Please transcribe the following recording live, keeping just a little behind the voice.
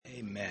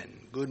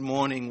Amen. Good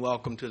morning.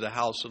 Welcome to the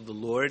house of the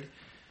Lord.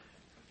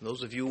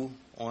 Those of you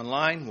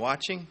online,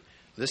 watching,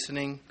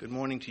 listening, good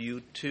morning to you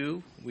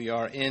too. We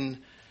are in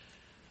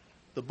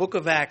the book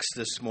of Acts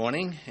this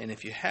morning, and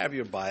if you have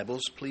your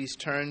Bibles, please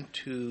turn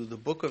to the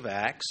book of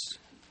Acts,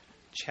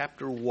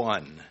 chapter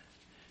 1.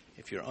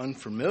 If you're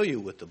unfamiliar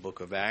with the book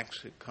of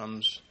Acts, it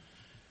comes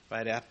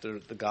right after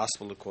the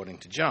Gospel according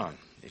to John.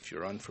 If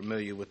you're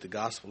unfamiliar with the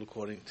Gospel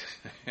according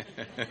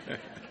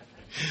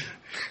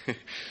to...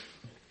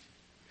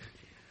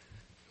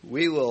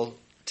 We will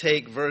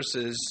take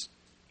verses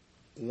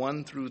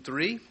 1 through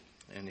 3,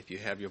 and if you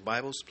have your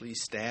Bibles,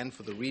 please stand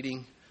for the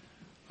reading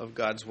of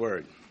God's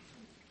Word.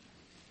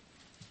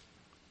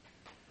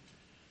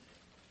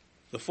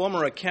 The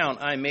former account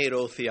I made,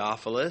 O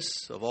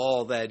Theophilus, of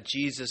all that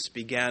Jesus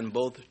began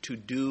both to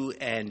do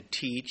and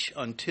teach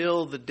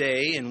until the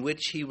day in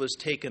which he was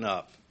taken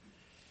up,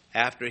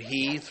 after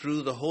he,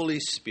 through the Holy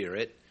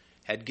Spirit,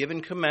 had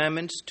given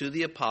commandments to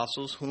the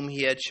apostles whom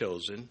he had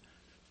chosen,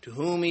 to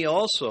whom he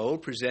also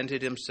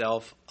presented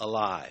himself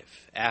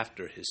alive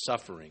after his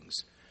sufferings,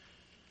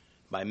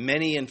 by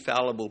many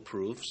infallible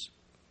proofs,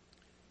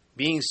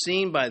 being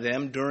seen by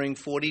them during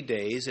 40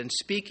 days, and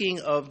speaking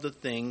of the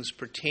things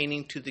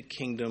pertaining to the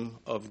kingdom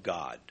of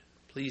God.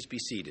 Please be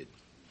seated.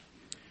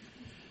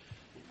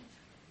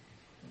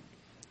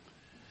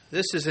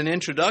 This is an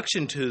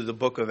introduction to the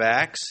book of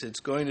Acts.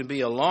 It's going to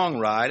be a long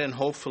ride and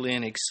hopefully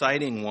an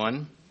exciting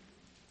one.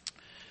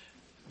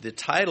 The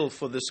title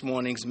for this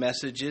morning's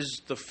message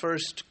is The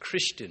First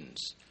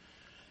Christians.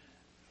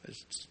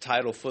 It's the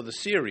title for the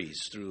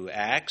series through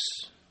Acts.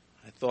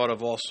 I thought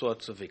of all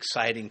sorts of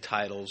exciting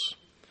titles.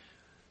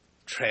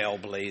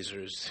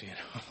 Trailblazers,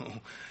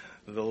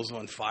 those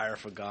on fire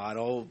for God.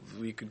 Oh,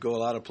 we could go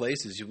a lot of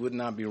places. You would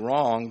not be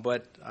wrong,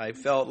 but I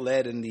felt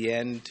led in the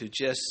end to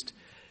just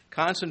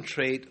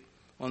concentrate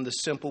on the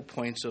simple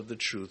points of the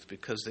truth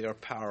because they are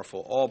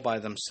powerful all by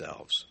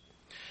themselves.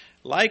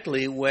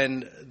 Likely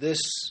when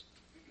this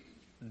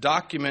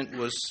document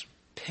was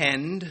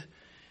penned,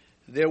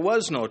 there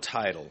was no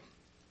title.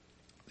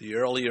 The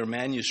earlier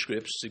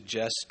manuscripts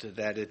suggest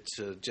that it's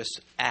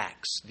just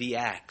Acts, the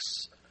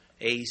Acts,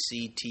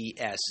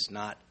 A-C-T-S,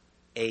 not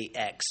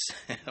A-X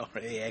or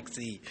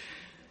A-X-E.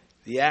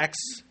 The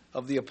Acts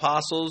of the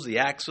Apostles, the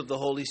Acts of the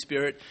Holy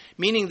Spirit,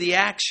 meaning the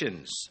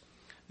actions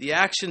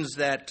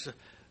that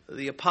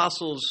the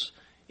apostles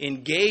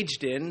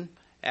engaged in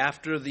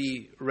after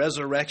the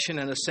resurrection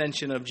and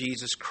ascension of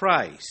Jesus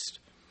Christ.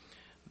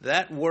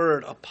 That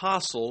word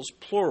apostles,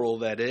 plural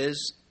that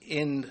is,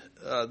 in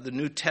the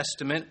New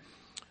Testament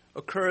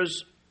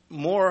occurs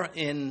more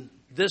in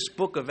this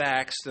book of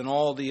Acts than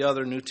all the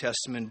other New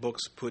Testament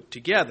books put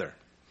together.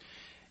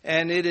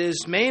 And it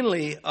is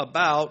mainly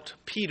about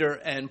Peter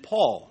and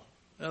Paul.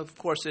 Of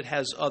course, it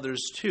has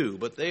others too,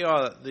 but they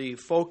are the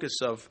focus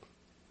of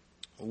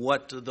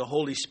what the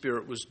Holy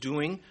Spirit was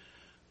doing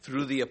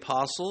through the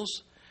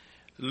apostles.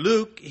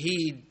 Luke,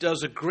 he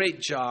does a great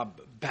job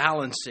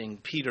balancing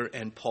Peter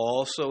and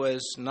Paul so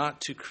as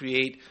not to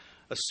create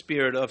a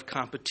spirit of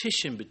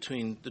competition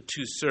between the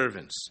two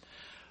servants.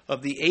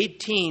 Of the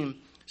 18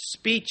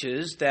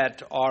 speeches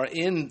that are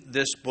in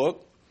this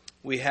book,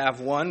 we have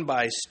one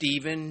by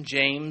Stephen,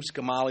 James,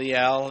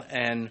 Gamaliel,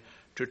 and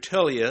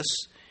Tertullius.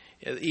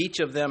 Each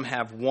of them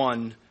have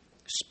one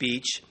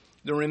speech.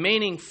 The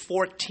remaining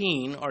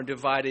 14 are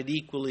divided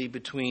equally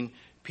between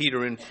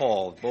Peter and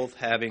Paul, both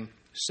having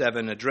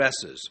 7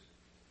 addresses.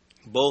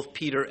 Both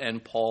Peter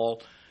and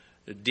Paul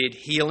did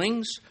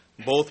healings.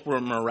 Both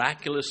were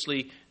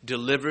miraculously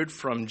delivered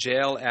from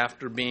jail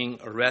after being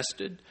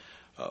arrested.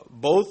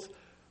 Both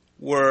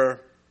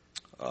were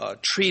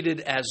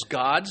treated as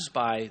gods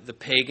by the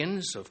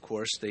pagans. Of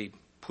course, they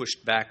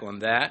pushed back on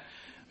that.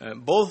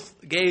 Both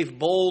gave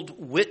bold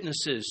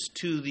witnesses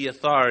to the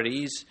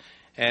authorities,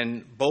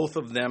 and both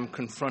of them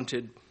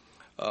confronted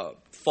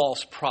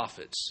false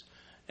prophets.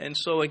 And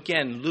so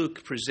again,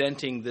 Luke,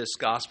 presenting this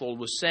gospel,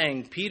 was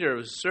saying Peter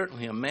was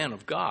certainly a man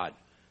of God.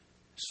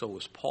 So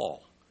was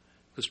Paul.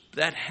 Because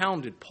that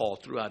hounded Paul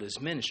throughout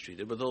his ministry.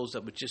 There were those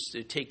that would just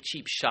take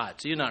cheap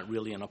shots. You're not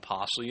really an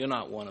apostle. You're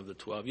not one of the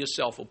 12. You're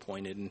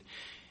self-appointed.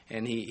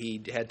 And he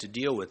had to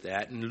deal with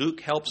that. And Luke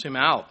helps him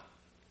out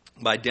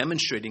by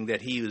demonstrating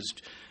that he was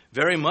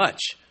very much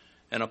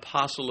an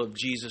apostle of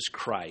Jesus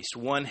Christ,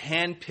 one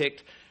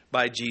handpicked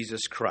by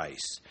Jesus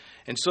Christ.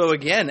 And so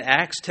again,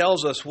 Acts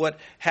tells us what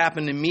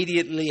happened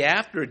immediately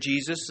after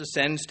Jesus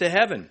ascends to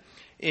heaven.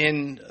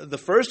 In the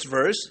first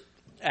verse,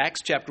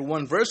 Acts chapter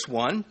 1, verse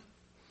 1,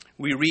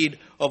 we read,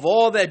 of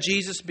all that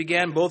Jesus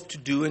began both to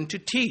do and to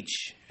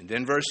teach. And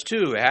then verse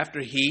 2,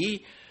 after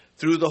he,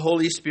 through the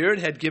Holy Spirit,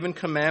 had given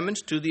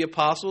commandments to the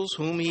apostles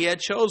whom he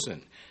had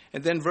chosen.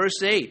 And then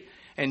verse 8,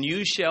 and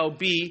you shall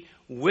be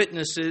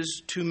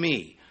witnesses to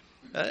me.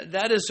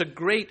 That is a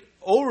great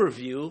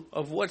overview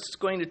of what's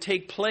going to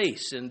take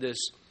place in this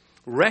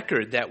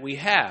record that we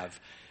have.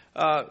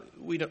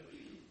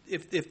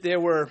 If there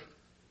were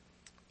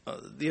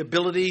the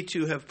ability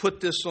to have put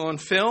this on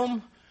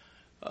film,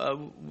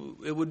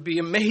 it would be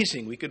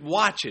amazing. We could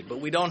watch it,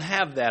 but we don't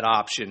have that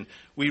option.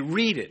 We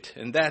read it,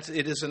 and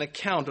it is an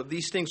account of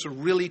these things that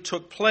really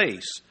took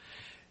place,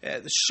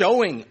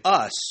 showing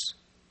us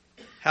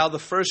how the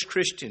first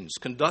Christians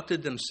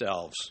conducted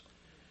themselves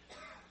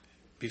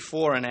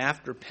before and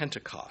after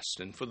Pentecost.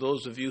 And for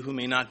those of you who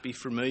may not be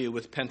familiar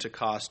with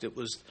Pentecost, it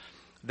was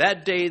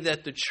that day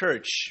that the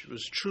church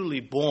was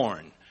truly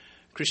born.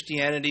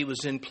 Christianity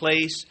was in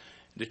place.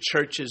 The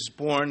church is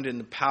born in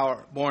the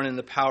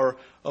power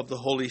of the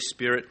Holy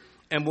Spirit,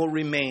 and will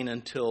remain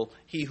until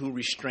he who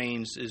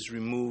restrains is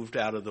removed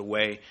out of the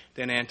way.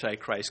 Then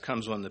Antichrist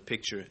comes on the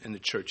picture, and the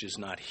church is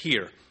not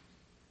here.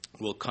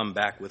 We'll come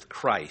back with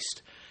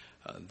Christ.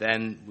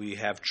 Then we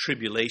have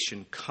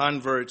tribulation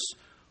converts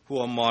who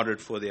are martyred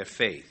for their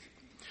faith.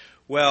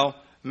 Well,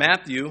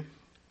 Matthew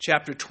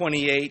chapter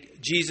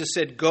 28, Jesus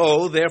said,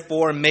 "Go,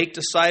 therefore, and make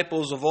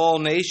disciples of all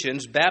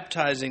nations,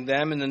 baptizing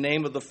them in the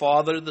name of the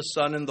Father, the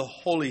Son, and the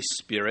Holy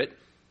Spirit,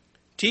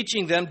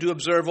 teaching them to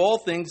observe all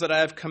things that I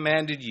have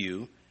commanded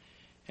you.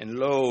 And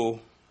lo,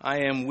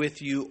 I am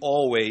with you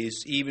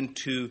always, even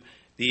to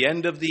the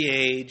end of the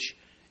age.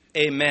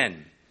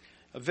 Amen."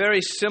 A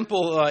very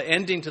simple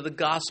ending to the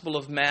Gospel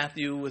of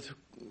Matthew with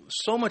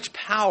so much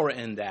power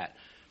in that.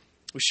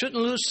 We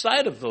shouldn't lose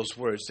sight of those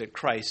words that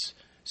Christ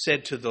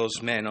said to those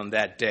men on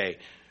that day.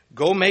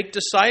 Go make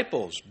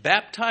disciples,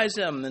 baptize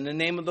them in the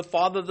name of the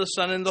Father, the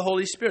Son, and the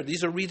Holy Spirit.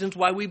 These are reasons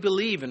why we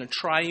believe in a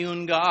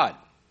triune God.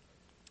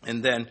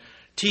 And then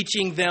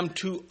teaching them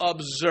to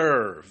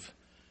observe,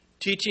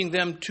 teaching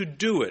them to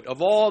do it,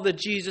 of all that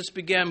Jesus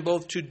began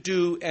both to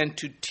do and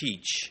to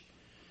teach.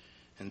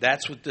 And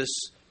that's what this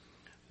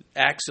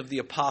Acts of the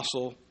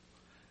Apostle,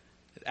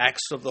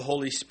 Acts of the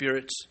Holy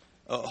Spirit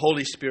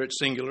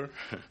singular,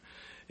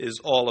 is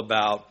all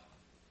about.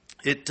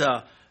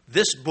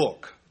 This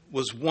book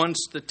was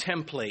once the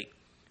template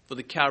for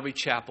the Calvary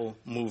Chapel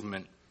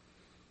movement.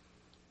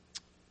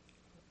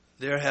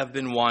 There have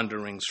been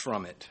wanderings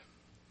from it.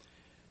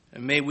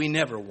 And may we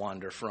never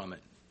wander from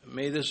it.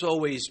 May this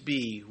always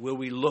be where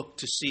we look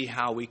to see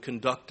how we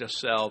conduct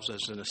ourselves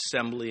as an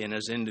assembly and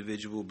as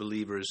individual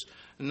believers,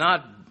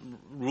 not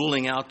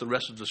ruling out the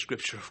rest of the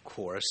Scripture, of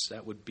course.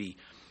 That would be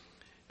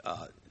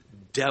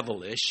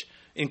devilish.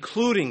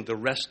 Including the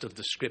rest of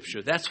the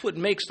Scripture. That's what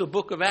makes the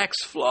book of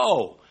Acts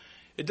flow.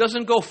 It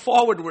doesn't go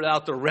forward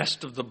without the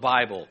rest of the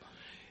Bible.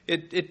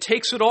 It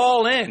takes it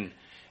all in,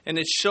 and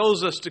it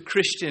shows us the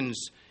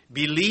Christians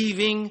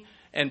believing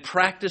and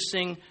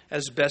practicing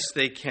as best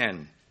they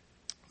can.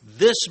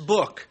 This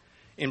book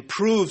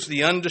improves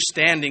the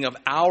understanding of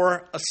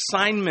our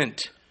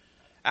assignment,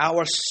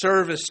 our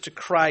service to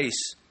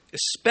Christ,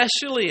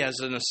 especially as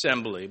an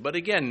assembly, but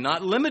again,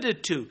 not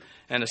limited to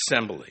an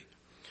assembly.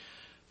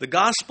 The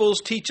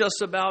Gospels teach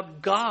us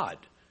about God.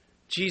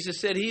 Jesus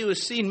said, "He who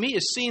has seen me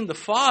has seen the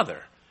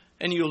Father."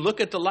 And you look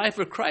at the life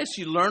of Christ,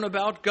 you learn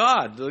about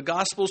God. The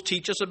Gospels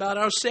teach us about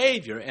our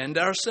Savior and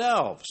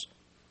ourselves.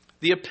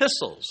 The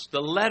epistles,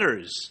 the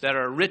letters that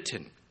are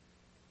written,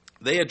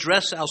 they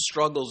address our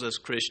struggles as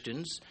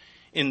Christians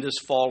in this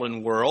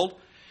fallen world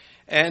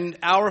and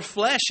our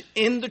flesh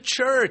in the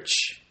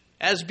church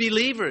as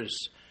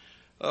believers.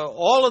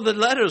 All of the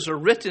letters are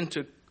written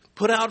to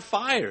put out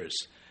fires.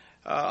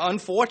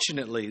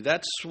 Unfortunately,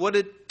 that's what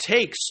it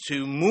takes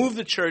to move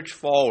the church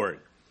forward,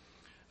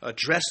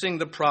 addressing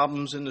the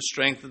problems in the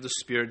strength of the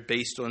Spirit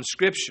based on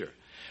Scripture.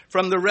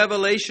 From the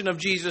revelation of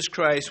Jesus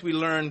Christ, we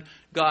learn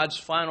God's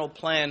final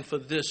plan for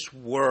this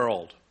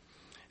world.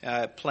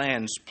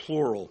 Plans,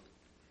 plural.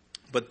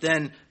 But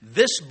then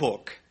this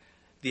book,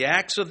 the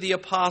Acts of the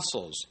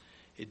Apostles,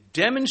 it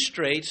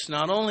demonstrates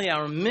not only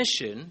our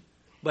mission,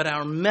 but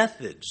our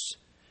methods.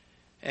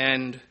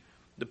 And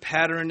the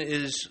pattern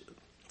is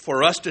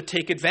for us to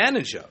take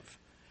advantage of.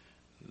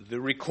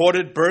 The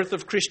recorded birth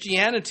of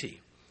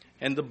Christianity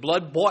and the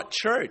blood-bought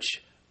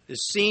church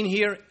is seen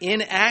here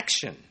in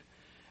action.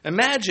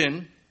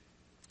 Imagine,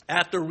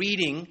 after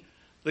reading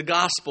the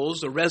Gospels,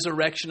 the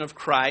resurrection of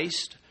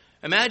Christ,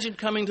 imagine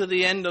coming to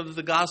the end of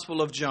the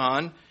Gospel of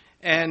John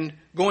and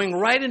going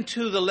right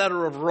into the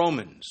letter of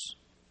Romans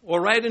or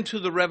right into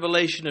the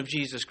revelation of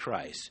Jesus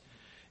Christ.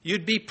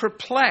 You'd be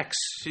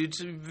perplexed. You'd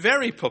be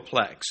very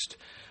perplexed.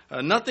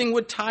 Nothing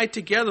would tie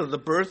together. The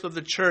birth of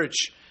the church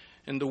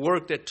and the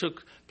work that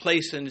took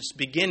place in its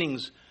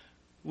beginnings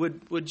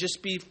would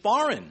just be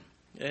foreign.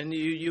 And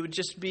you would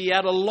just be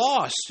at a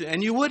loss.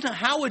 And you wouldn't.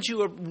 How would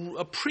you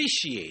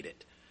appreciate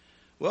it?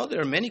 Well,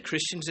 there are many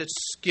Christians that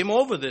skim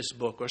over this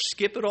book or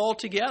skip it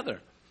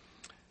altogether.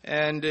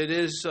 And it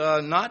is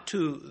not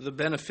to the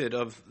benefit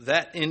of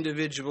that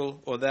individual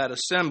or that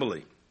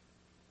assembly.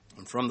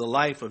 And from the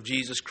life of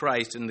Jesus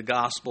Christ in the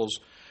Gospels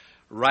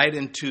right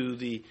into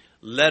the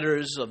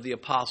letters of the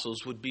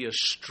apostles would be a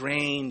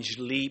strange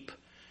leap,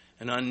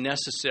 an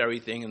unnecessary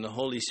thing. And the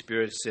Holy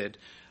Spirit said,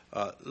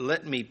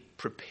 let me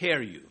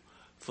prepare you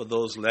for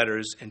those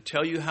letters and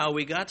tell you how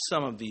we got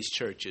some of these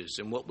churches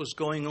and what was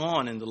going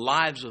on in the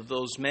lives of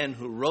those men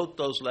who wrote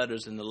those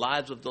letters and the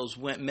lives of those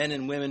men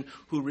and women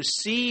who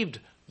received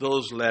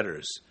those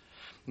letters.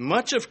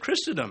 Much of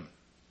Christendom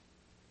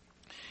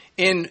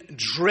in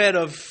dread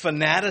of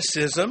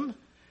fanaticism,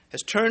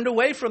 has turned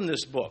away from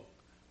this book?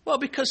 Well,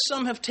 because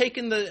some have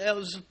taken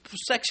the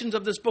sections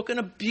of this book and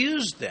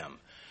abused them.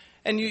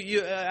 And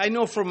I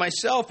know for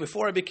myself,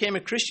 before I became a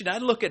Christian,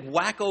 I'd look at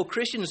wacko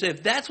Christians and say,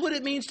 if that's what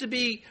it means to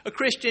be a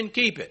Christian,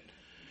 keep it.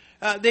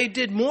 They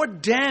did more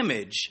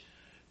damage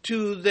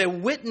to their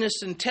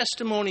witness and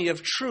testimony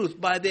of truth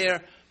by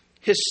their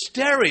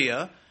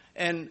hysteria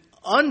and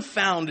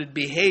unfounded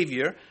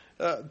behavior,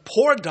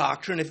 poor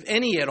doctrine, if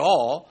any at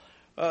all,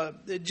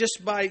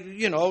 just by,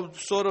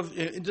 sort of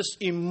this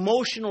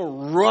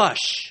emotional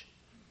rush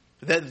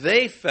that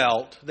they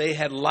felt they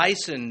had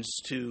license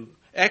to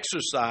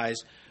exercise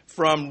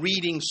from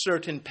reading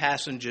certain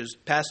passages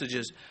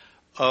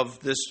of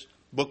this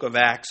book of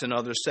Acts and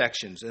other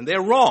sections. And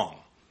they're wrong.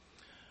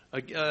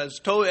 As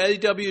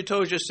A.W.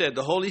 Tozer said,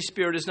 the Holy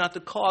Spirit is not the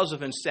cause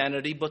of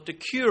insanity, but the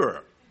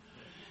cure.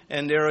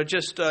 And there are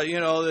just,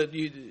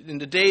 in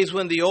the days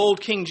when the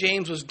old King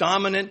James was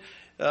dominant,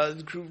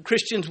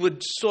 Christians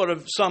would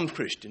some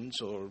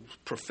Christians or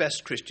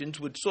professed Christians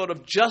would sort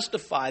of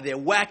justify their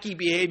wacky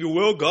behavior.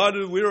 Well, God,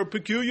 we're a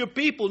peculiar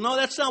people. No,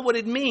 that's not what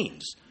it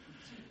means.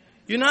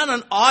 You're not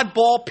an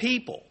oddball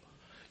people.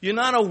 You're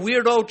not a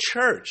weirdo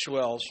church.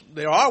 Well,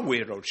 there are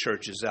weirdo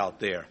churches out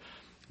there.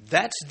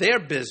 That's their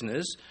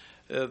business.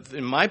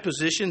 In my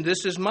position,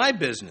 this is my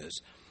business.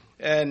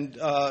 And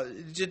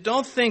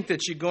don't think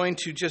that you're going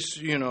to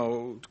just,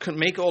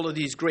 make all of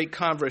these great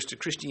converts to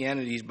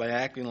Christianity by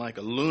acting like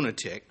a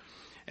lunatic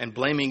and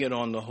blaming it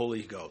on the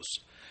Holy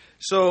Ghost.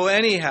 So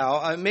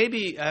anyhow,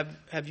 maybe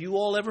have you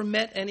all ever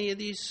met any of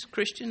these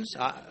Christians?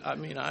 I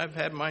mean, I've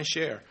had my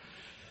share.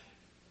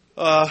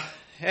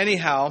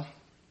 Anyhow,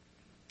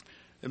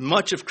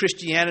 much of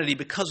Christianity,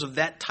 because of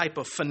that type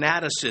of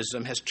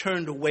fanaticism, has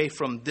turned away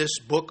from this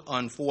book,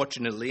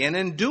 unfortunately. And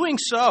in doing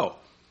so,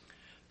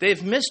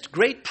 they've missed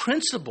great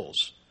principles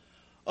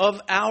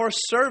of our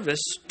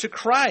service to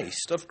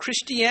Christ, of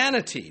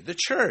Christianity, the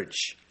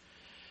church.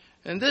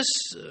 And this,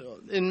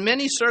 in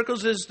many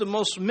circles, is the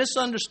most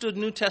misunderstood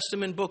New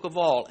Testament book of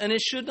all, and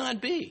it should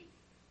not be.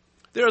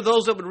 There are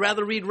those that would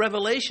rather read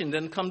Revelation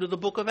than come to the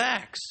book of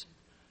Acts.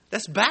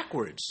 That's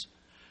backwards.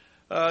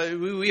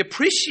 We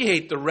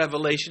appreciate the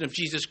revelation of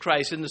Jesus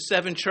Christ in the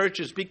 7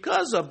 churches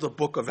because of the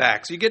book of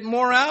Acts. You get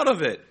more out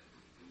of it.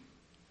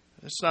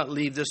 Let's not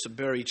leave this a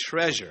buried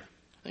treasure.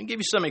 I'll give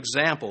you some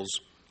examples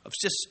of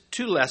just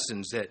 2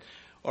 lessons that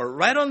are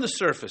right on the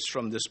surface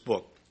from this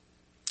book.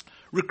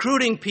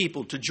 Recruiting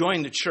people to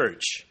join the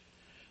church.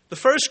 The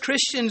first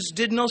Christians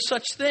did no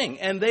such thing,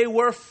 and they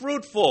were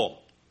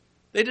fruitful.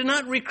 They did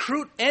not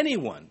recruit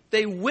anyone.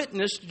 They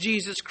witnessed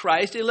Jesus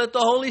Christ. They let the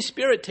Holy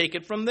Spirit take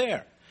it from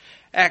there.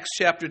 Acts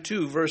chapter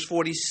 2, verse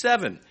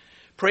 47,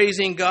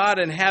 praising God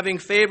and having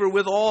favor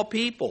with all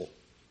people.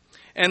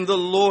 And the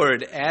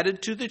Lord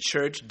added to the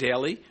church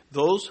daily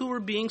those who were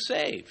being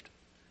saved.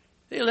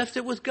 They left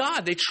it with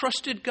God. They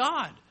trusted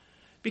God.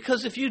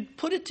 Because if you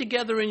put it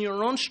together in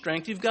your own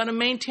strength, you've got to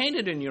maintain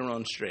it in your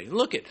own strength.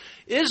 Look at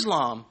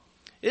Islam.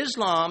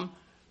 Islam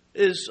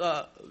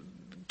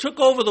took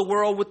over the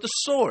world with the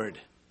sword.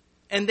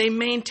 And they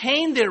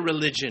maintained their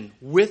religion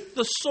with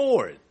the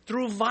sword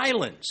through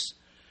violence.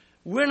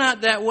 We're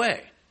not that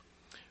way.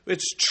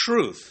 It's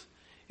truth.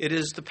 It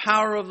is the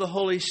power of the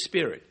Holy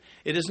Spirit.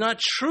 It is not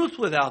truth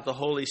without the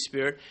Holy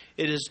Spirit.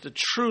 It is the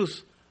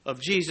truth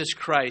of Jesus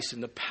Christ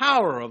and the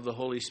power of the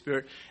Holy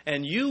Spirit.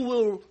 And you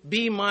will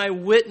be my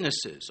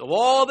witnesses of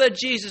all that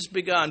Jesus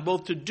began,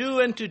 both to do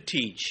and to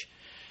teach.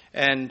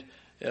 And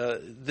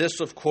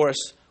this, of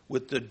course,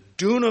 with the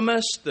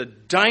dunamis, the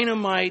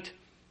dynamite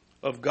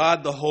of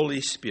God the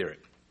Holy Spirit.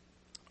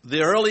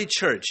 The early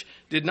church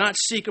did not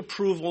seek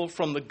approval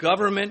from the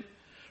government,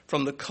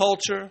 from the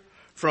culture,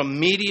 from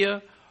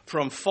media,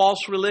 from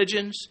false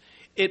religions.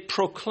 It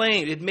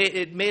proclaimed, it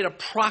made a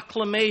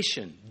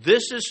proclamation.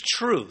 This is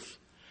truth.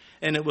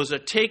 And it was a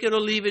take it or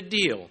leave it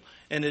deal.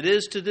 And it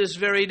is to this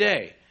very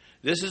day.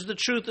 This is the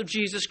truth of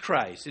Jesus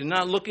Christ. He's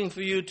not looking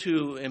for you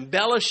to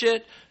embellish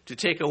it, to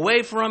take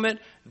away from it.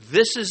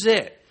 This is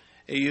it.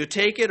 You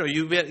take it or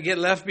you get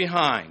left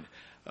behind.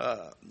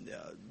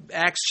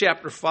 Acts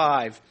chapter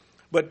 5.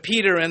 But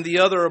Peter and the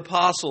other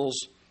apostles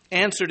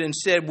answered and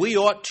said, we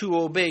ought to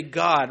obey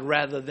God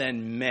rather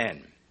than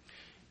men.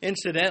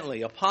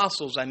 Incidentally,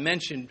 apostles, I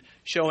mentioned,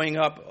 showing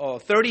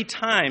up 30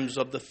 times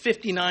of the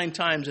 59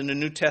 times in the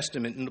New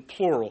Testament in the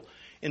plural.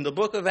 In the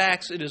book of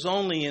Acts, it is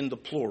only in the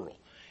plural.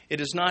 It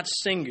is not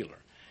singular.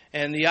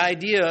 And the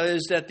idea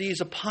is that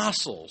these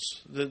apostles,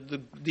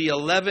 the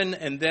 11,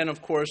 and then,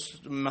 of course,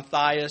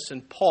 Matthias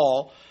and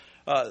Paul,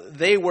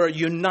 they were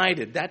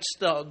united. That's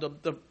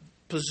the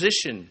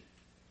position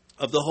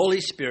of the Holy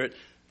Spirit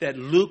that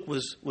Luke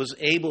was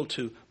able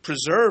to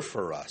preserve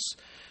for us.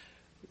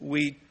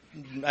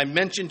 I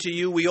mentioned to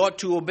you, we ought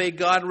to obey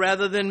God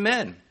rather than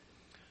men.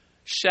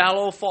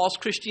 Shallow, false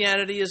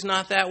Christianity is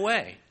not that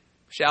way.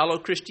 Shallow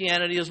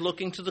Christianity is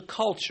looking to the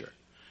culture,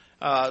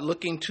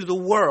 looking to the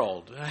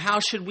world. How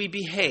should we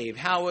behave?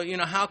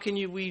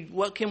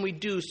 What can we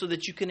do so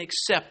that you can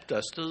accept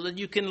us, so that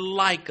you can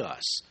like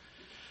us?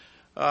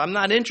 I'm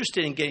not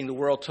interested in getting the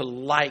world to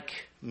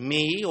like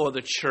me or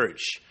the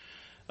church.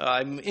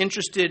 I'm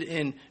interested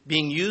in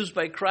being used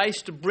by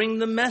Christ to bring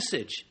the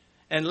message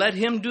and let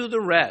Him do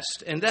the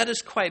rest. And that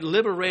is quite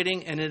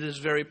liberating, and it is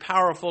very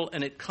powerful,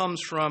 and it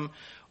comes from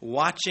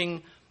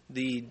watching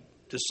the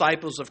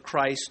disciples of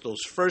Christ,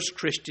 those first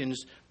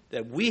Christians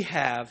that we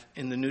have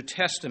in the New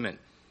Testament.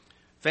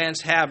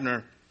 Vance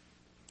Havner,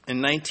 in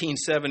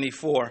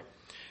 1974,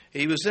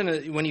 he was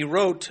when he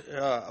wrote,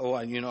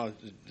 the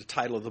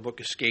title of the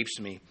book escapes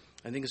me.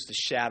 I think it's The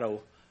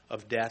Shadow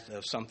of Death,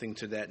 or something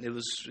to that.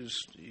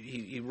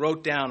 He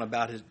wrote down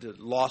about the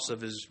loss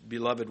of his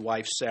beloved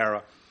wife,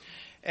 Sarah.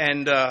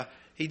 And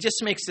he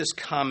just makes this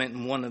comment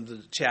in one of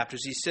the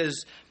chapters. He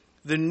says,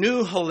 the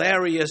new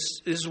hilarious,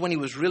 this is when he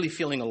was really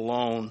feeling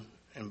alone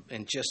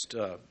and just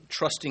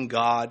trusting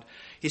God.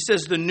 He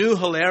says, the new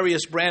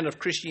hilarious brand of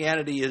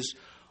Christianity is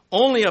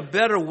only a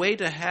better way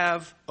to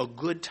have a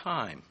good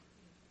time.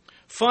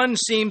 Fun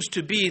seems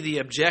to be the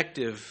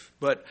objective,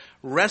 but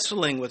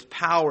wrestling with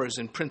powers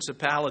and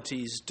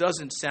principalities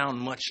doesn't sound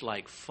much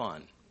like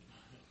fun.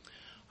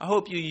 I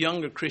hope you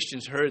younger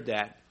Christians heard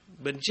that,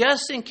 but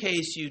just in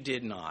case you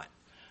did not,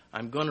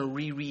 I'm going to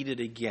reread it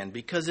again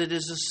because it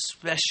is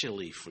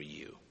especially for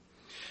you.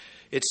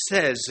 It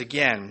says,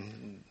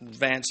 again,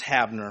 Vance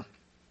Havner,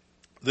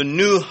 the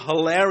new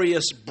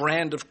hilarious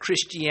brand of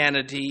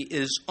Christianity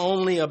is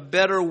only a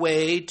better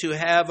way to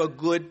have a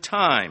good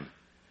time.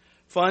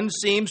 Fun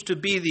seems to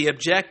be the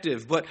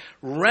objective, but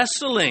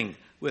wrestling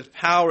with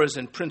powers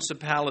and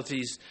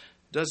principalities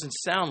doesn't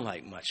sound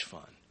like much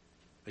fun.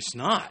 It's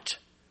not.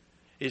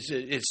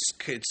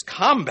 It's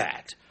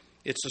combat.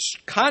 It's a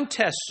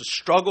contest, a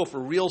struggle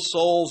for real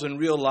souls and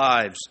real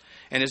lives,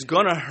 and it's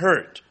going to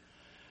hurt.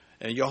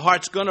 And your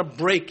heart's going to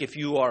break if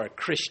you are a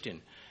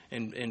Christian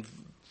and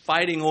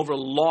fighting over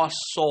lost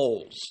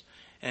souls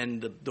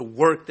and the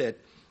work that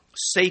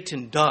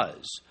Satan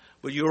does.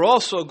 But your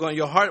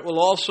heart will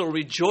also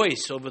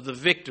rejoice over the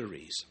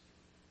victories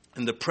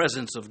and the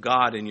presence of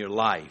God in your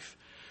life.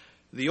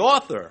 The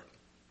author,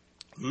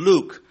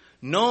 Luke,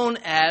 known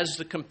as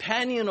the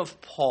companion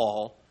of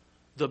Paul,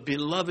 the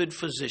beloved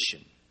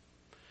physician.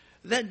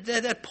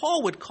 That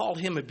Paul would call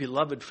him a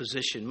beloved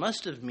physician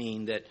must have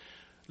mean that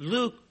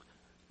Luke,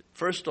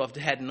 first off,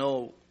 had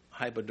no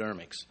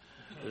hypodermics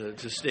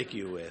to stick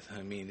you with.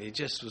 I mean, he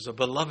just was a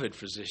beloved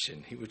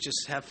physician. He would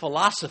just have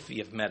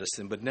philosophy of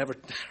medicine, but never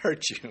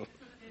hurt you.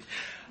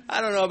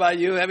 I don't know about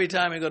you. Every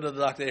time you go to the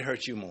doctor, they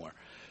hurt you more.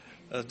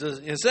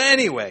 So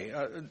anyway,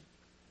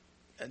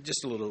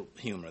 just a little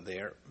humor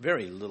there.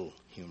 Very little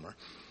humor.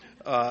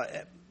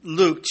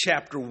 Luke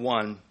chapter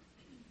 1.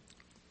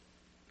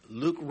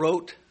 Luke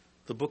wrote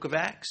the book of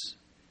Acts.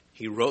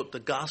 He wrote the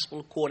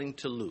gospel according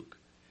to Luke.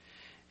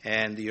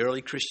 And the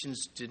early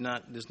Christians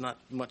there's not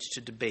much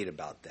to debate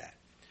about that.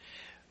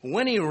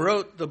 When he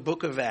wrote the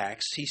book of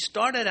Acts, he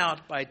started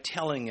out by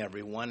telling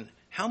everyone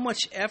how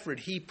much effort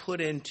he put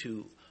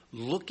into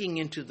looking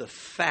into the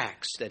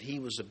facts that he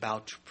was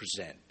about to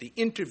present, the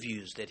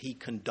interviews that he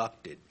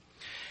conducted.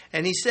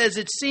 And he says,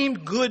 it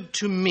seemed good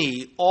to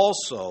me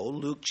also,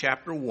 Luke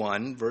chapter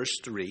 1, verse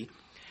 3,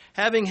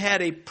 having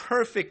had a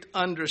perfect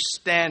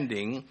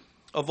understanding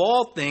of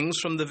all things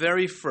from the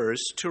very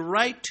first, to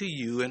write to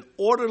you an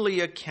orderly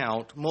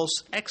account,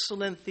 most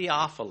excellent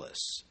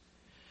Theophilus.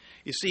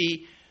 You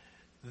see,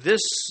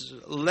 this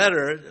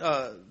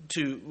letter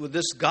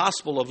this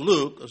Gospel of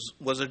Luke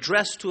was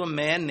addressed to a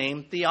man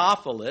named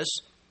Theophilus,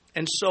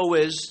 and so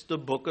is the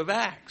book of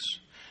Acts.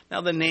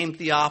 Now, the name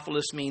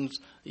Theophilus means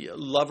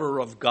lover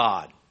of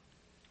God,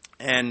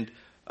 and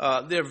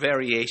there are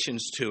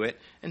variations to it.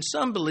 And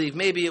some believe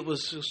maybe it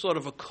was sort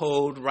of a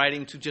code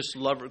writing to just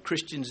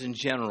Christians in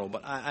general,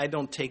 but I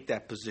don't take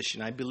that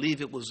position. I believe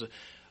it was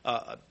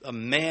a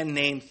man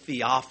named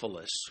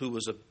Theophilus who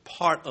was a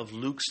part of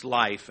Luke's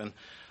life, and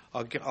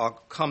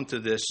I'll come to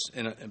this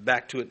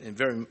back to it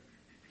very,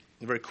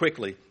 very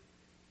quickly.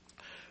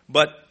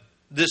 But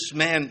this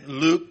man,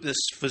 Luke, this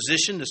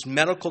physician, this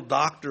medical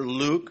doctor,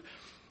 Luke,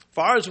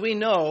 far as we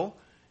know,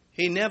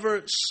 he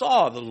never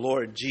saw the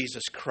Lord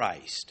Jesus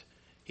Christ.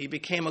 He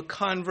became a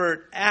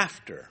convert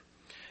after.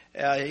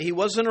 He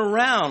wasn't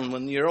around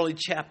when the early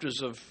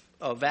chapters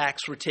of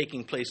Acts were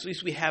taking place. At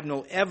least we have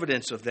no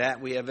evidence of that.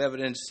 We have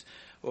evidence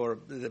or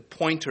the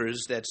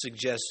pointers that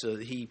suggest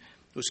that he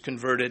was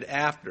converted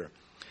after.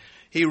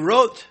 He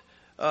wrote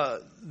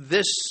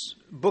this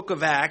book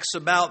of Acts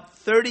about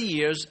 30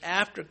 years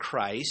after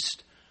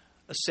Christ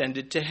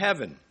ascended to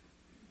heaven.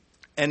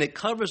 And it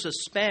covers a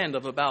span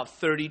of about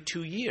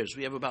 32 years.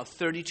 We have about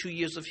 32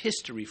 years of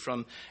history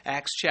from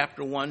Acts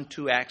chapter 1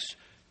 to Acts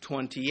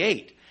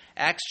 28.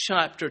 Acts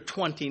chapter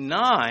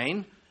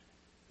 29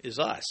 is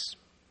us.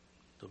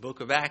 The book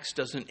of Acts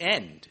doesn't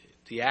end.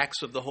 The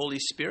acts of the Holy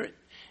Spirit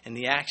and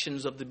the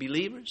actions of the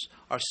believers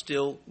are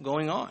still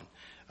going on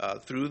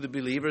through the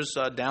believers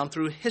down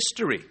through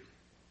history.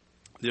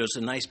 There's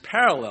a nice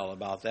parallel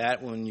about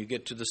that when you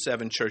get to the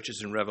 7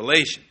 churches in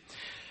Revelation.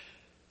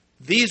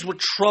 These were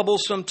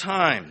troublesome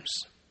times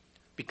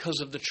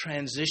because of the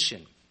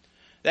transition.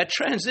 That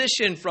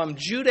transition from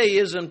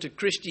Judaism to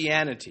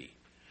Christianity,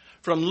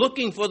 from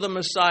looking for the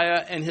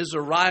Messiah and his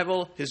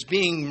arrival, his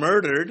being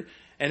murdered,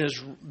 and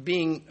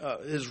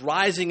his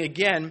rising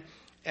again,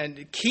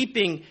 and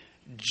keeping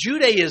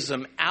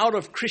Judaism out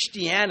of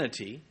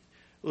Christianity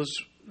was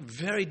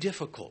very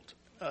difficult.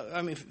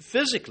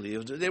 Physically,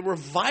 they were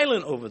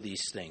violent over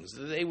these things.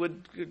 They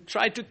would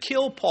try to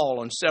kill Paul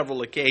on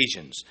several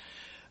occasions.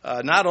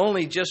 Not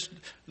only just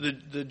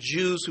the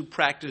Jews who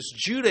practiced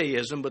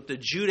Judaism, but the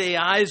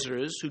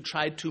Judaizers who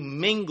tried to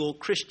mingle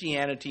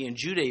Christianity and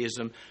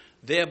Judaism,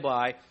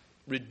 thereby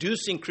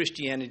reducing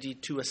Christianity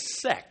to a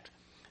sect.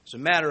 As a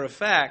matter of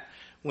fact,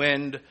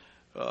 when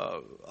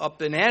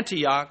up in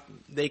Antioch,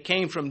 they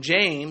came from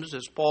James,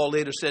 as Paul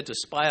later said, to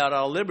spy out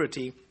our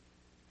liberty,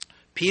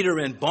 Peter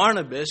and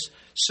Barnabas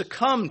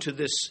succumbed to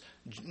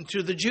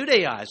the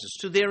Judaizers,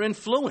 to their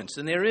influence.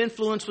 And their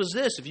influence was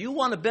this: if you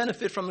want to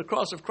benefit from the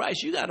cross of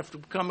Christ, you got to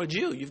become a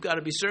Jew. You've got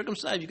to be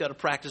circumcised. You've got to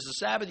practice the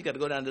Sabbath. You've got to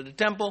go down to the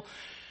temple.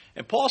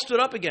 And Paul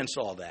stood up against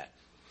all that.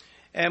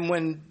 And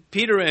when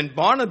Peter and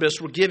Barnabas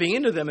were giving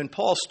in to them, and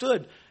Paul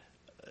stood,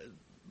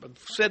 I've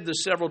said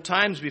this several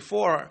times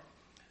before,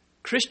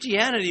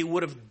 Christianity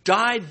would have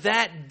died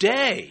that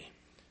day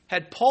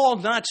had Paul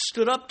not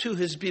stood up to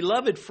his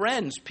beloved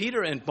friends,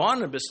 Peter and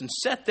Barnabas, and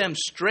set them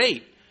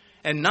straight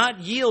and not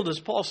yield, as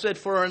Paul said,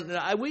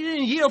 we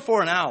didn't yield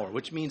for an hour,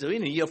 which means we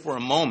didn't yield for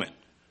a moment.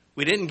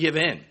 We didn't give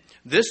in.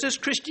 This is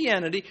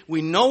Christianity.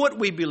 We know what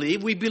we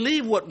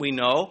believe what we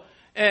know,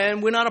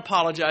 and we're not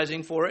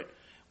apologizing for it.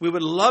 We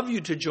would love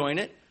you to join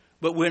it,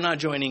 but we're not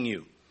joining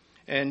you.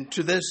 And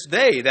to this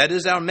day, that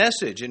is our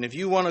message. And if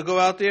you want to go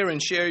out there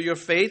and share your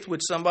faith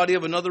with somebody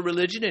of another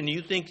religion and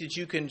you think that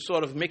you can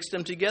sort of mix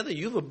them together,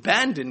 you've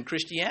abandoned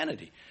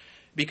Christianity,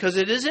 because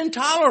it is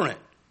intolerant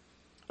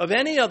of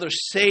any other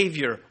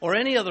Savior or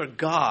any other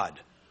God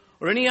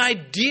or any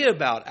idea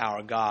about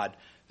our God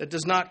that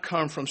does not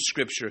come from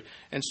Scripture.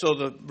 And so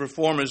the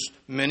Reformers,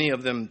 many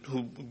of them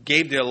who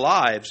gave their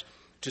lives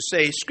to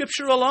say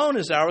Scripture alone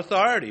is our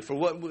authority for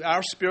what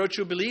our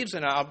spiritual beliefs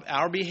and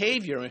our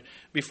behavior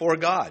before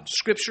God.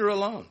 Scripture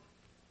alone.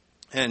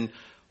 And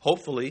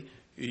hopefully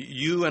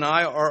you and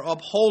I are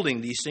upholding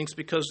these things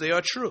because they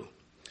are true.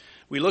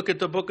 We look at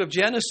the book of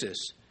Genesis,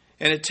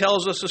 and it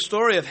tells us a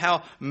story of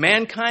how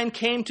mankind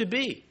came to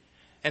be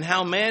and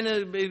how man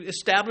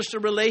established a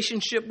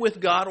relationship with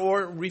God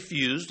or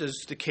refused, as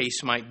the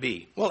case might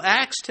be. Well,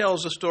 Acts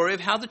tells a story of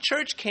how the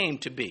church came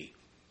to be,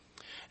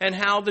 and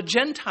how the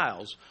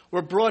Gentiles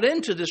were brought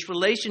into this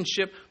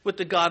relationship with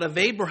the God of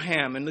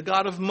Abraham and the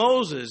God of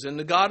Moses and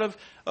the God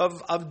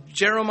of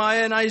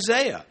Jeremiah and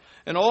Isaiah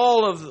and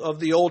all of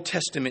the Old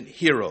Testament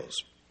heroes.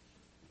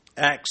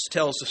 Acts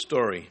tells the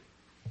story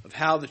of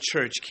how the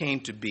church came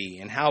to be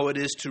and how it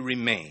is to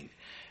remain,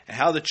 and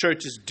how the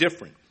church is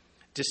different,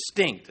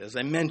 distinct, as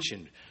I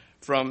mentioned,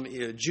 from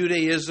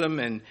Judaism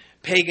and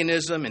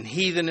paganism and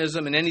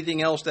heathenism and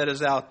anything else that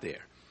is out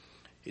there.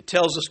 It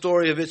tells the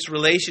story of its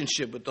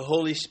relationship with the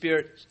Holy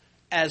Spirit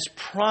as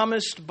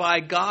promised by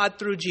God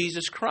through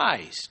Jesus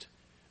Christ.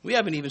 We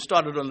haven't even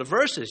started on the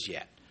verses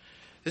yet.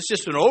 It's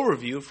just an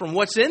overview from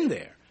what's in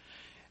there.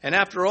 And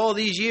after all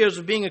these years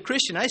of being a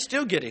Christian, I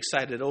still get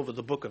excited over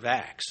the book of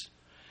Acts.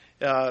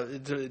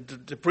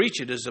 To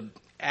preach it is an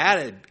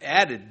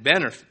added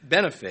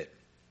benefit.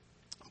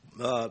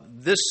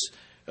 This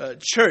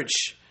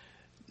church,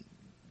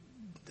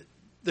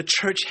 the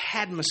church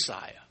had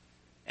Messiah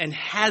and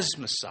has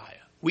Messiah.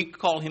 We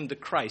call him the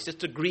Christ.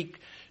 It's the Greek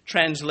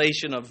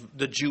translation of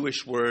the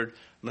Jewish word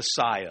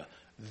Messiah,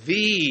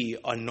 the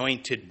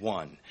anointed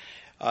one.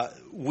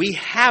 We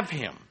have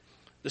him.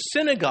 The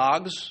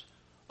synagogues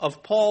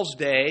of Paul's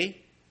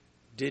day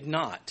did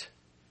not.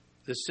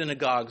 The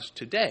synagogues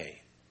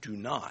today do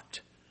not.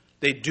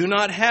 They do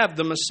not have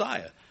the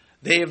Messiah.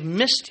 They have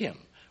missed him.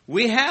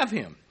 We have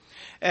him.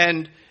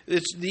 And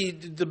it's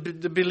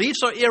the beliefs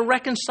are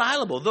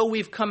irreconcilable. Though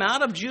we've come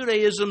out of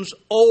Judaism's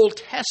Old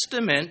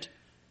Testament,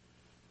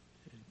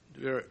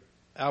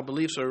 our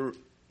beliefs are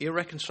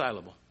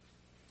irreconcilable.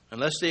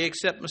 Unless they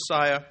accept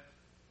Messiah,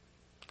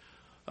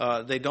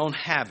 they don't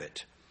have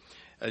it.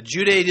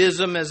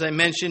 Judaism, as I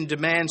mentioned,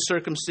 demands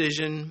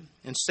circumcision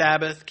and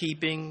Sabbath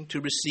keeping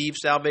to receive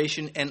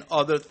salvation and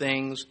other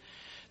things.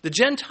 The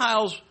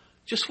Gentiles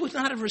just would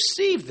not have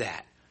received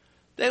that.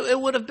 It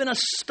would have been a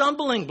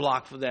stumbling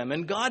block for them.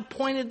 And God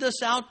pointed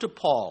this out to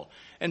Paul.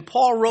 And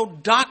Paul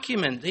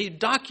he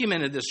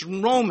documented this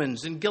in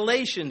Romans, in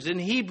Galatians, in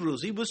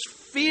Hebrews. He was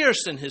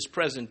fierce in his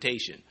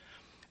presentation.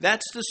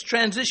 That's this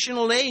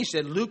transitional age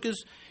that Luke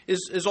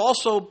is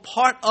also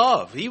part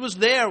of. He was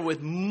there with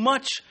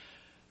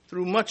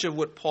through much of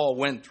what Paul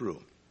went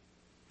through.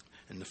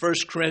 And the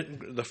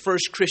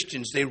first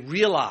Christians, they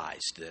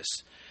realized this,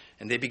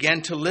 and they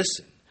began to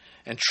listen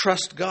and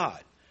trust God.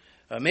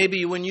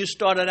 Maybe when you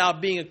started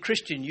out being a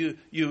Christian,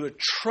 you were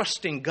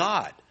trusting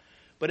God.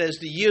 But as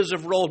the years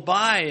have rolled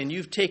by and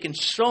you've taken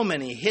so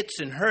many hits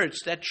and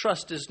hurts, that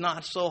trust is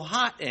not so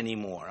hot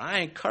anymore. I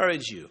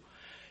encourage you,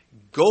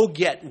 go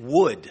get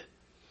wood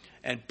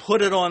and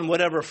put it on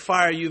whatever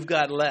fire you've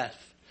got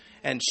left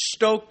and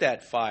stoke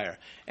that fire.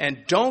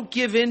 And don't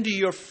give in to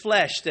your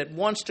flesh that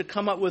wants to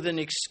come up with an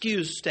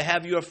excuse to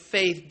have your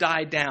faith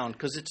die down,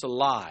 because it's a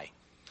lie.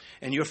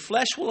 And your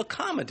flesh will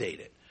accommodate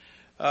it.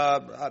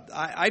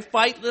 I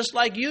fight just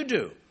like you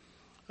do.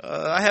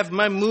 I have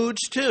my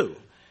moods too.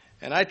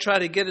 And I try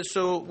to get it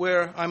so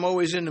where I'm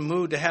always in the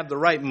mood to have the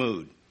right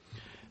mood.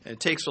 And it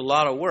takes a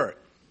lot of work.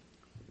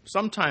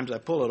 Sometimes I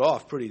pull it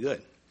off pretty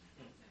good.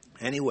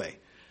 Anyway,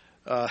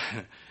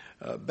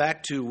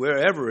 back to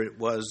wherever it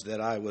was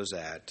that I was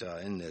at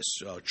in this,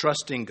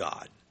 trusting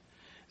God.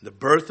 The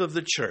birth of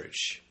the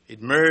church.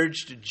 It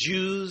merged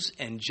Jews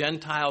and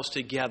Gentiles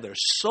together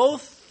so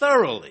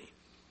thoroughly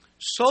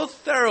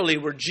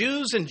were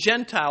Jews and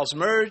Gentiles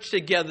merged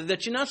together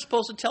that you're not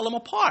supposed to tell them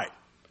apart.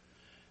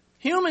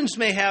 Humans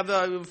may have,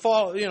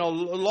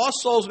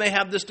 lost souls may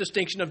have this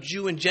distinction of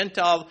Jew and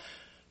Gentile.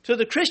 To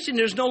the Christian,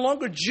 there's no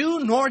longer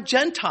Jew nor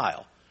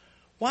Gentile.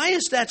 Why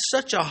is that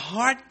such a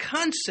hard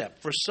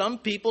concept for some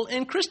people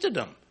in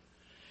Christendom?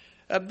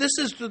 This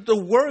is the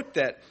work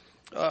that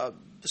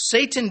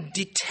Satan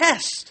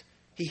detests.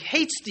 He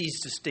hates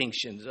these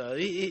distinctions.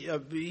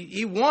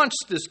 He wants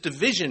this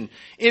division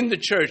in the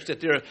church that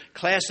there are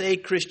Class A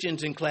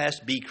Christians and Class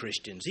B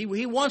Christians.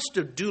 He wants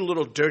to do a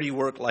little dirty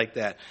work like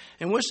that.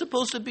 And we're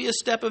supposed to be a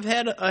step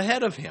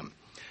ahead of him.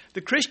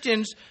 The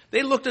Christians,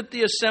 they looked at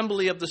the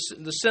assembly of the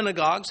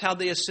synagogues, how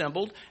they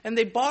assembled, and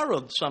they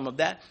borrowed some of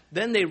that.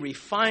 Then they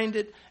refined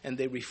it and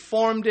they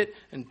reformed it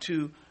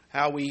into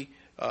how we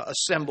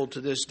assemble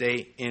to this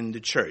day in the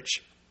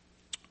church,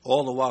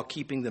 all the while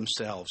keeping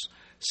themselves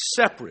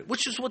separate,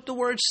 which is what the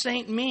word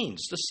saint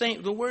means.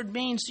 The word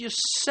means you're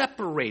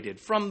separated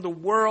from the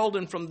world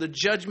and from the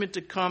judgment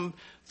to come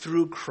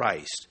through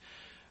Christ.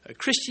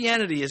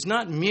 Christianity is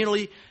not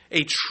merely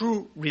a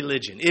true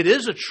religion. It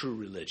is a true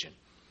religion.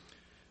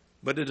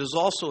 But it is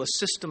also a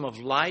system of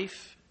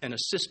life and a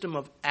system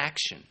of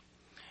action.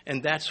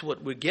 And that's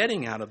what we're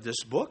getting out of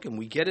this book, and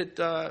we get it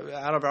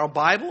out of our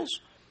Bibles.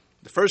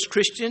 The first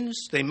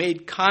Christians, they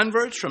made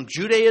converts from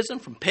Judaism,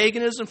 from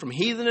paganism, from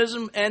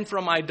heathenism, and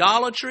from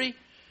idolatry.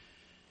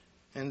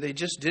 And they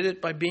just did it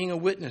by being a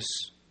witness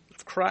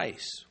of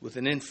Christ with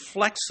an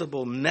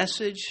inflexible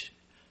message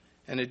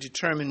and a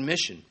determined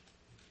mission.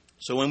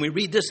 So when we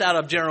read this out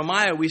of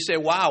Jeremiah, we say,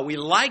 wow, we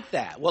like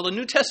that. Well, the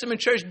New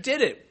Testament church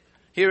did it.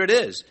 Here it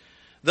is.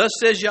 Thus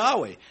says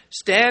Yahweh,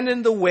 stand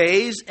in the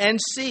ways and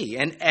see,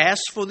 and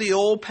ask for the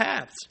old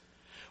paths,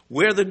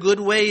 where the good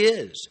way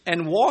is,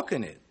 and walk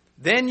in it.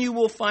 Then you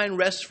will find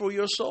rest for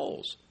your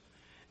souls.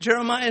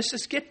 Jeremiah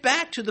says, get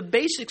back to the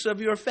basics of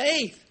your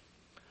faith.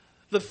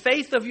 The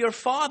faith of your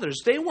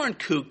fathers. They weren't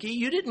kooky.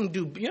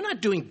 You're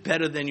not doing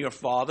better than your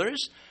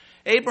fathers.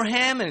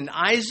 Abraham and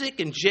Isaac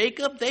and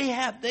Jacob,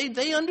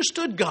 they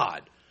understood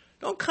God.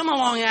 Don't come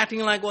along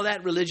acting like, well,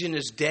 that religion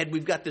is dead.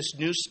 We've got this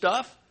new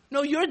stuff.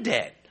 No, you're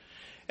dead.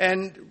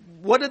 And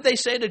what did they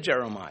say to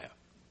Jeremiah?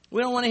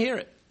 We don't want to hear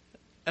it.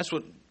 That's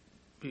what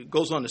he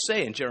goes on to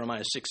say in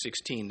Jeremiah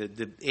 6:16,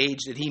 the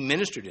age that he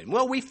ministered in.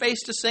 Well, we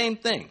face the same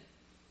thing.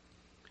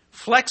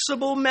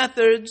 Flexible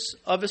methods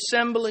of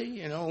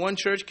assembly. One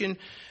church can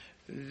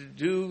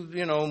do,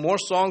 more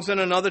songs than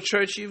another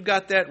church. You've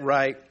got that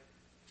right.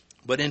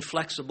 But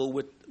inflexible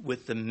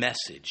with the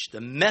message.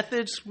 The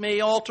methods may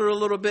alter a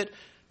little bit,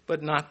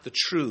 but not the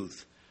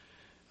truth.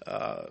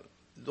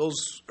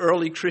 Those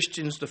early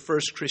Christians, the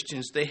first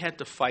Christians, they had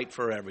to fight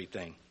for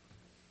everything.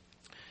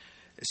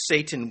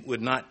 Satan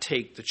would not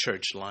take the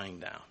church lying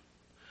down.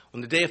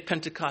 When the day of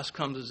Pentecost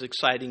comes, as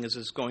exciting as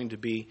it's going to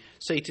be,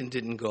 Satan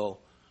didn't go,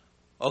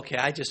 okay,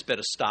 I just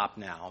better stop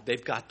now.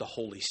 They've got the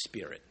Holy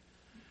Spirit.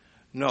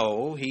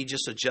 No, he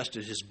just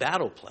adjusted his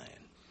battle plan.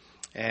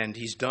 And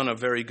he's done a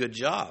very good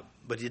job.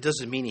 But it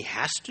doesn't mean he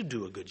has to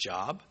do a good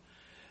job.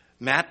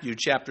 Matthew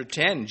chapter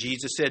 10,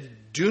 Jesus said,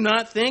 do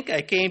not think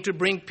I came to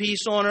bring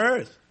peace on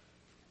earth.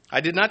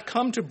 I did not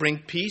come to bring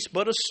peace,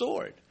 but a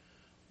sword.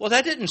 Well,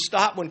 that didn't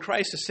stop when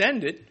Christ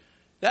ascended.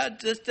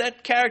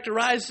 That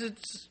characterizes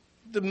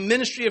the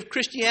ministry of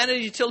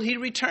Christianity until he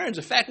returns.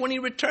 In fact, when he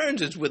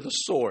returns, it's with a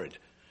sword.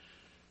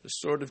 The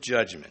sword of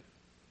judgment.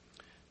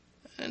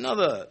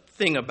 Another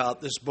thing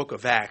about this book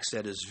of Acts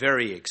that is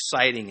very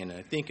exciting and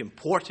I think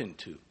important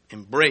to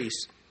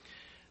embrace,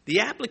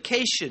 the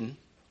application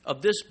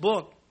of this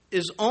book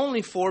is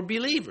only for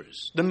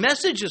believers. The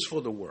message is for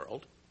the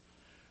world,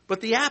 but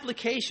the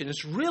application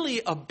is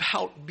really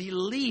about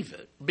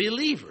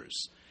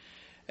believers.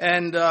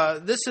 And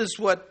this is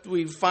what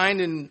we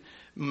find in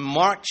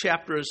Mark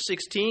chapter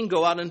 16,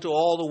 go out into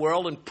all the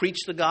world and preach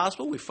the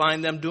gospel. We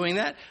find them doing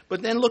that.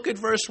 But then look at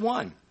verse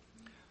 1.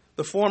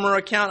 The former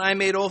account I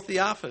made, O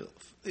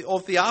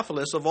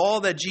Theophilus, of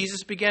all that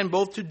Jesus began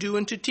both to do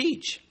and to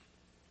teach.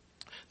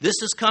 This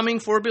is coming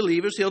for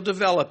believers. He'll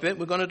develop it.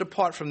 We're going to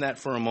depart from that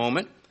for a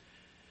moment.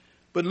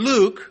 But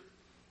Luke,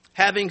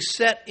 having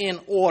set in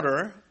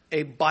order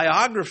a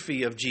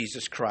biography of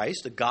Jesus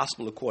Christ, the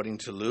gospel according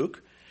to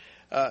Luke,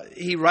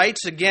 he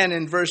writes again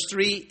in verse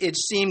 3, it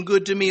seemed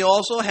good to me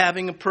also,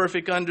 having a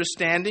perfect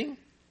understanding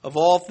of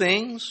all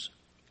things,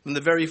 from the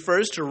very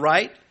first to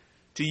write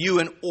to you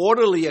an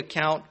orderly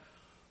account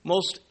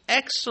Most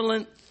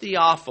excellent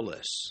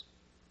Theophilus.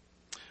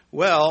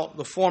 Well,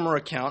 the former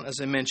account, as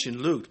I mentioned,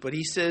 Luke, but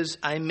he says,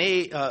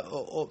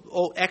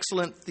 O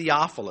excellent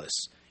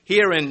Theophilus.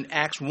 Here in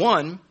Acts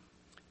 1,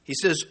 he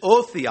says,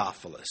 O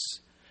Theophilus.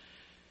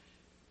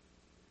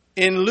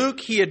 In Luke,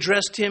 he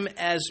addressed him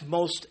as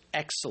most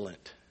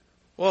excellent.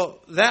 Well,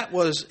 that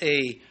was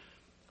a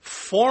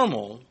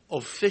formal,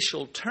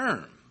 official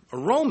term. A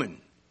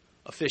Roman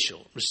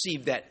official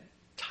received that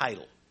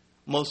title,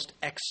 most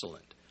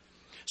excellent.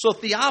 So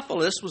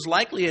Theophilus was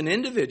likely an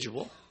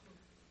individual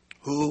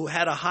who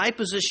had a high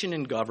position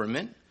in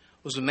government,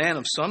 was a man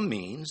of some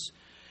means,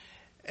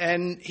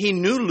 and he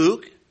knew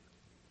Luke.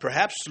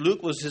 Perhaps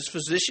Luke was his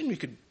physician. We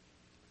could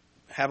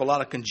have a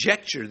lot of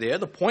conjecture there.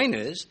 The point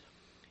is,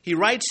 he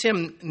writes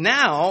him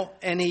now,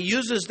 and he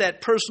uses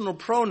that personal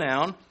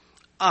pronoun,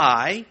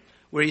 I,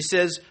 where he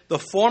says, the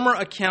former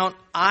account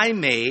I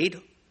made,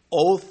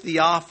 O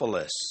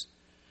Theophilus.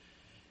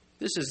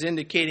 This is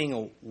indicating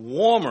a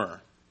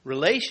warmer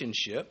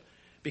relationship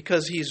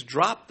because he's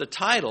dropped the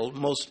title,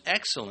 most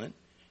excellent,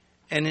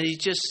 and he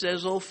just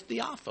says, O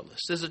Theophilus.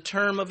 There's a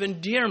term of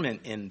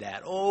endearment in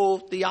that. O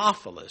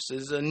Theophilus.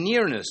 There's a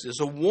nearness,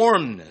 there's a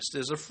warmness,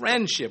 there's a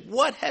friendship.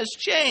 What has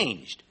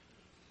changed?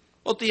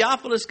 Well,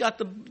 Theophilus got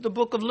the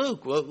book of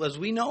Luke, well, as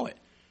we know it.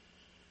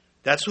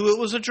 That's who it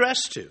was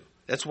addressed to.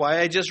 That's why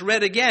I just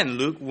read again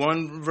Luke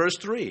 1 verse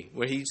 3,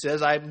 where he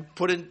says, I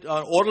put an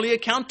orderly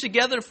account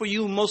together for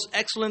you, most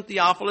excellent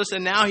Theophilus.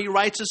 And now he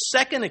writes a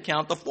second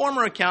account, the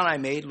former account I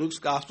made, Luke's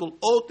gospel,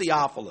 O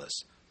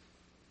Theophilus.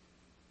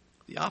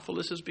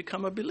 Theophilus has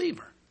become a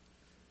believer.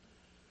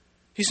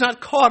 He's not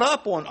caught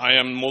up on, I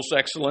am most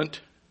excellent.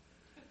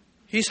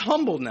 He's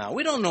humbled now.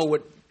 We don't know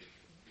what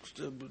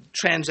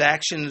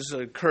transactions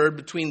occurred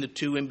between the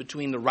two, in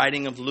between the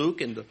writing of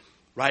Luke and the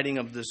writing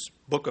of this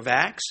book of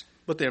Acts.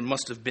 But there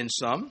must have been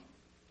some,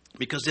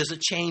 because there's a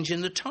change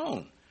in the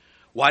tone.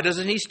 Why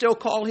doesn't he still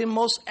call him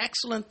most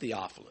excellent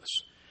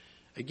Theophilus?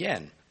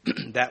 Again,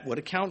 that would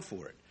account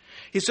for it.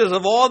 He says,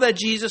 of all that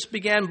Jesus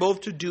began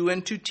both to do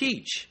and to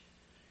teach.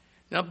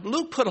 Now,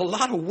 Luke put a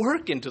lot of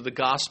work into the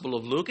Gospel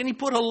of Luke, and he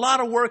put a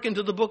lot of work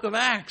into the book of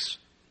Acts.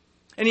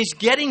 And he's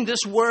getting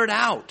this word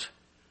out.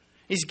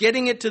 He's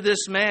getting it to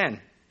this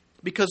man,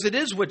 because it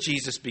is what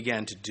Jesus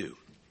began to do.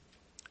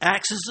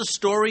 Acts is the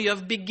story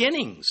of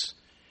beginnings.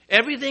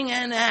 Everything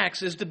in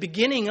Acts is the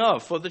beginning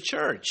of for the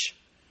church,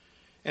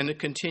 and the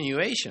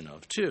continuation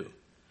of, too.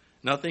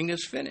 Nothing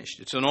is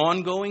finished. It's an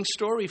ongoing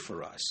story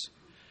for us.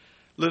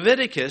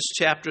 Leviticus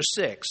chapter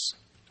 6,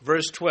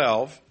 verse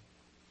 12,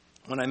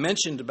 when I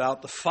mentioned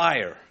about the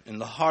fire in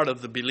the heart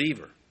of the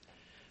believer,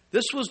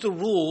 this was the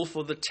rule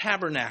for the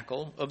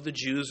tabernacle of the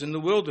Jews in the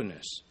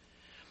wilderness.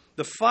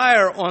 The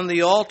fire on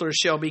the altar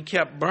shall be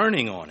kept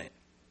burning on it.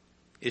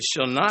 It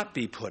shall not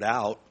be put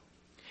out.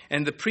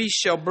 And the priest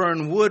shall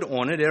burn wood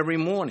on it every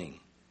morning,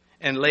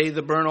 and lay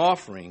the burnt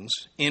offerings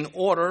in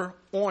order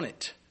on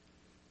it.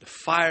 The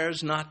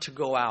fire's not to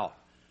go out.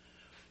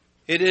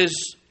 It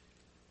is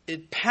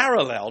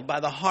paralleled by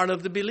the heart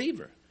of the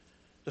believer.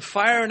 The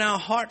fire in our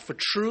heart for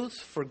truth,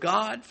 for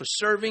God, for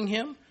serving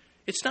Him,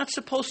 it's not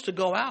supposed to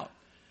go out.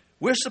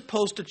 We're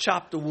supposed to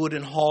chop the wood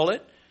and haul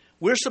it.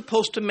 We're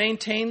supposed to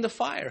maintain the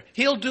fire.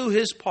 He'll do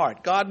His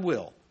part. God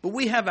will. But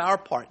we have our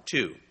part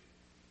too.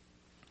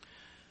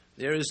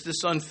 There is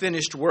this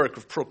unfinished work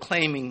of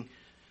proclaiming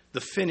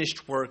the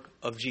finished work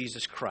of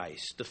Jesus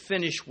Christ, the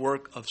finished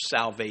work of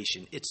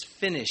salvation. It's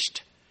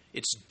finished.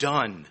 It's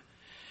done.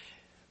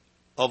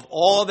 Of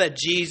all that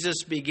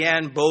Jesus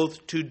began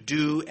both to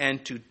do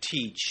and to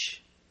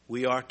teach,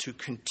 we are to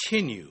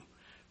continue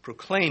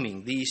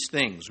proclaiming these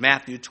things.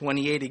 Matthew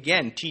 28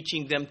 again,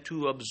 teaching them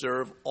to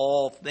observe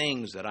all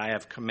things that I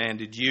have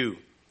commanded you.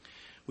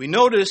 We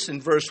notice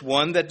in verse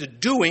 1 that the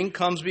doing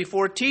comes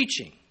before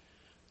teaching.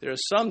 There are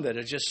some that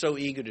are just so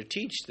eager to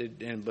teach,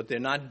 but they're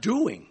not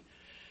doing.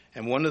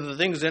 And one of the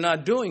things they're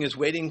not doing is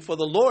waiting for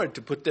the Lord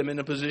to put them in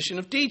a position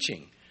of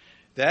teaching.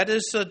 That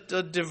is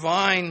a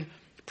divine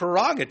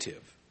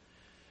prerogative.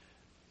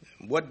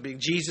 What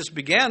Jesus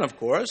began, of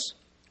course,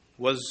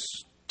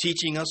 was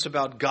teaching us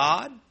about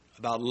God,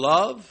 about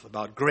love,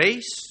 about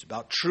grace,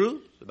 about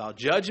truth, about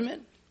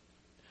judgment,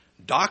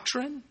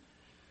 doctrine.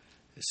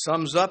 It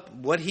sums up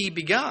what He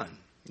began.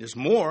 There's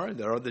more.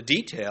 There are the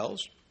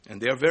details. And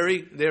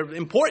they're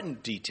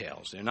important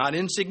details. They're not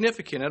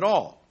insignificant at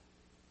all.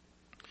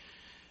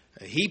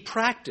 He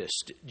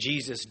practiced,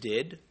 Jesus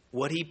did,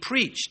 what He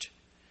preached.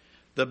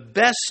 The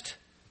best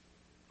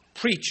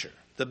preacher,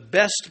 the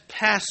best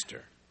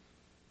pastor,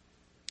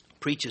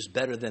 preaches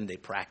better than they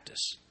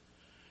practice.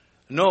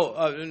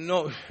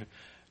 No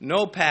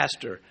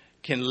pastor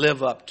can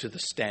live up to the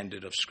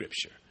standard of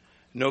Scripture.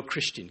 No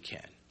Christian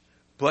can.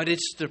 But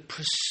it's the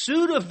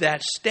pursuit of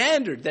that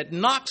standard that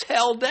knocks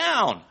hell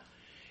down.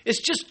 It's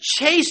just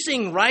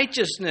chasing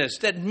righteousness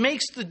that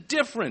makes the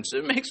difference.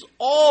 It makes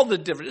all the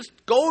difference.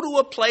 Just go to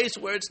a place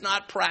where it's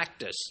not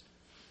practiced.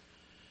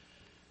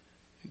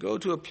 Go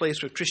to a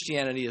place where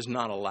Christianity is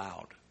not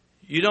allowed.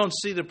 You don't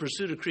see the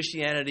pursuit of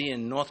Christianity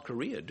in North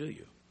Korea, do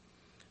you?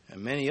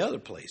 And many other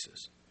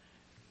places.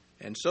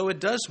 And so it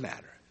does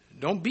matter.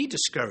 Don't be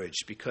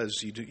discouraged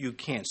because you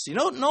can't see.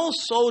 No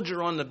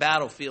soldier on the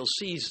battlefield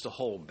sees the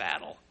whole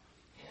battle.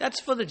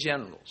 That's for the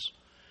generals.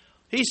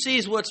 He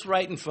sees what's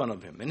right in front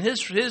of him. And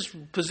his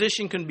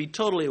position can be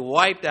totally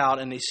wiped out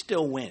and they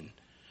still win.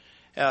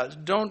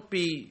 Don't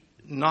be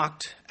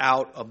knocked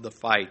out of the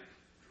fight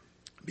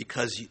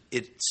because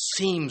it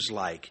seems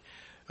like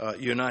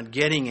you're not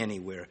getting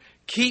anywhere.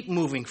 Keep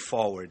moving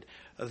forward.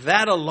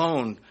 That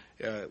alone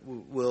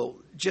will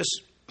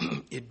just,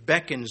 it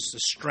beckons the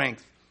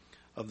strength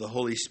of the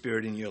Holy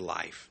Spirit in your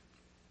life.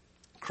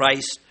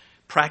 Christ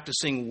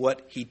practicing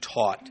what he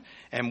taught.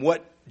 And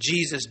what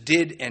Jesus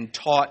did and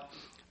taught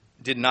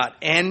did not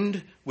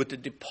end with the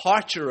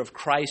departure of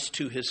Christ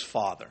to his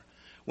Father.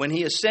 When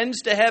he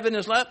ascends to heaven,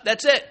 is left,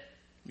 that's it.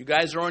 You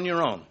guys are on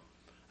your own.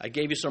 I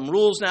gave you some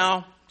rules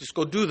now. Just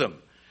go do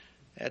them.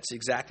 That's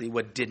exactly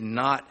what did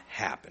not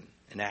happen.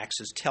 And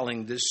Acts is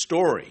telling this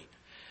story.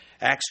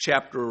 Acts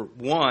chapter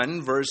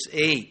 1, verse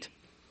 8.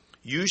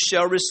 You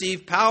shall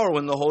receive power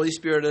when the Holy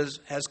Spirit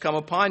has come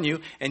upon you,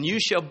 and you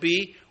shall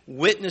be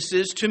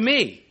witnesses to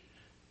me.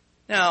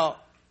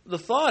 Now, the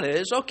thought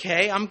is,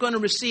 okay, I'm going to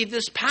receive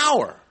this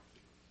power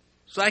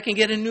so I can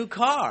get a new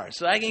car.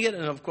 And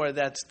of course,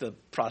 that's the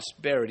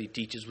prosperity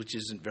teaches, which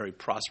isn't very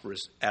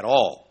prosperous at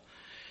all.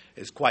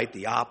 It's quite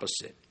the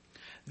opposite.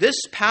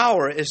 This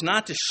power is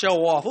not to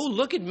show off, oh,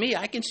 look at me,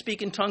 I can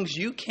speak in tongues,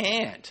 you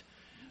can't,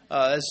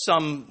 as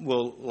some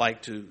will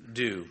like to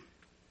do.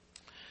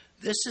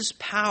 This is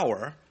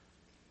power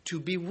to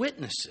be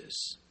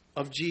witnesses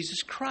of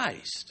Jesus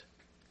Christ.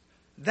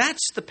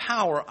 That's the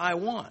power I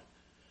want.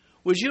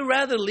 Would you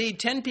rather lead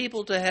 10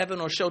 people to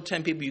heaven or show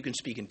 10 people you can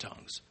speak in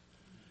tongues?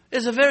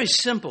 It's a very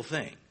simple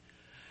thing.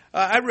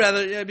 There's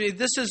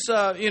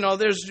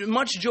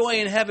much joy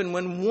in heaven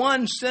when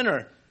one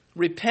sinner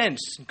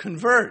repents and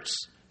converts,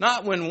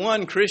 not when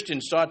one Christian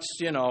starts,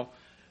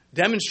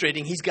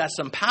 demonstrating he's got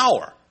some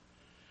power.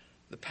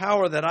 The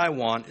power that I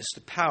want is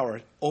the power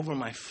over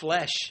my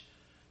flesh.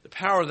 The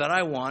power that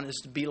I want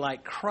is to be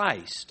like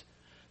Christ.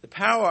 The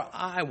power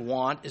I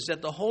want is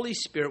that the Holy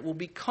Spirit will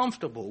be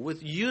comfortable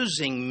with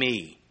using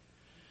me.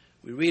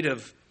 We read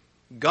of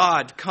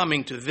God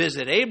coming to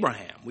visit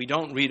Abraham. We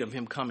don't read of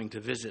him coming to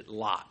visit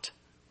Lot.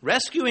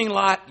 Rescuing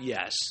Lot,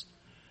 yes.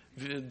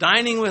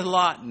 Dining with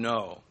Lot,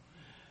 no.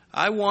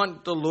 I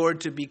want the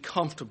Lord to be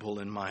comfortable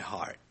in my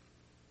heart.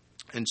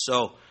 And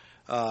so,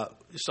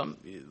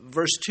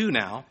 verse 2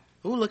 now.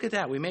 Oh, look at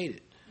that. We made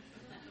it.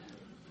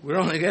 We're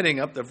only getting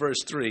up to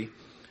verse 3.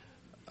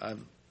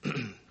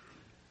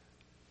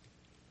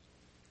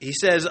 He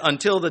says,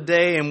 until the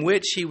day in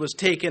which he was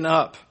taken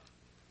up,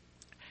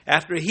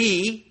 after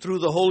he, through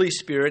the Holy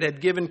Spirit,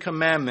 had given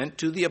commandment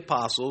to the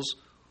apostles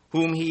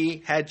whom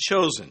he had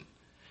chosen.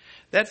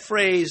 That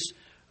phrase,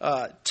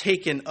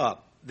 taken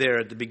up, there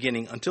at the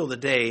beginning, until the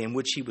day in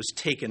which he was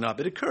taken up.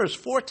 It occurs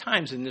 4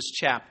 times in this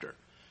chapter.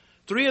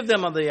 3 of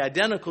them are the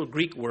identical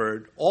Greek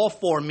word. All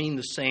 4 mean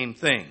the same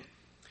thing.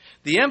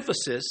 The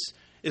emphasis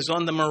is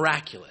on the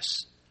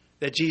miraculous,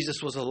 that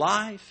Jesus was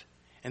alive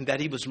and that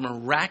he was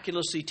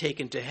miraculously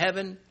taken to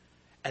heaven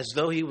as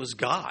though he was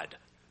God,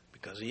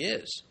 because he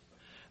is.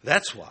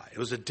 That's why. It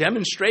was a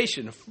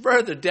demonstration, a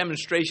further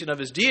demonstration of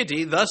his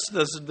deity, thus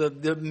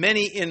the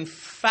many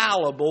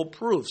infallible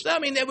proofs. I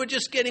mean, they were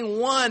just getting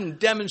one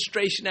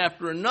demonstration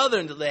after another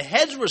until their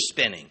heads were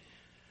spinning.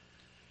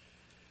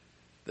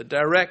 The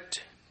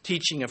direct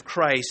teaching of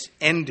Christ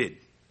ended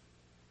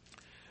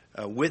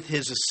with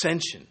his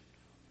ascension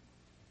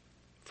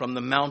from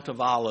the Mount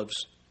of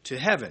Olives to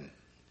heaven,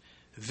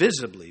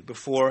 visibly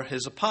before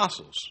his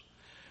apostles.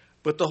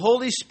 But the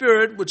Holy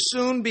Spirit would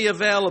soon be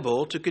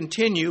available to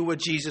continue what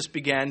Jesus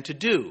began to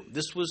do.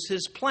 This was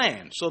his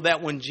plan, so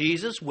that when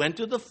Jesus went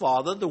to the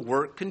Father, the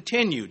work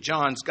continued.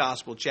 John's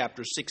Gospel,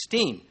 chapter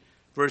 16,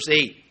 verse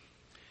 8.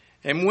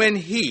 And when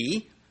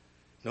he,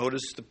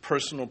 notice the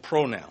personal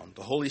pronoun,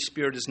 the Holy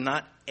Spirit is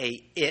not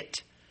a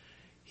it,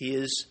 he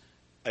is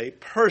a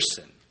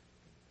person.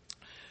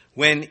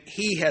 When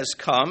he has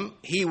come,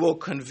 he will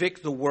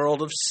convict the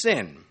world of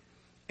sin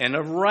and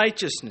of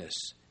righteousness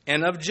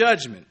and of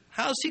judgment.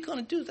 How's he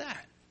going to do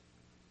that?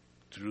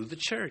 Through the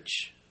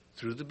church,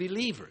 through the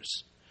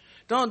believers.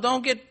 Don't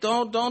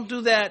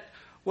do that.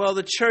 Well,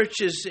 the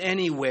church is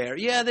anywhere.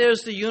 Yeah,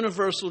 there's the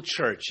universal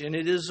church, and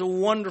it is a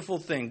wonderful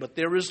thing. But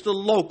there is the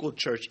local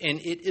church, and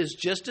it is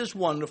just as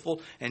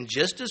wonderful and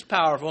just as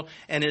powerful.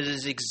 And it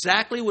is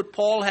exactly what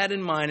Paul had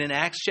in mind in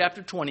Acts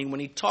chapter 20 when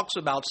he talks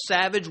about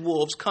savage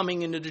wolves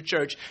coming into the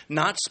church,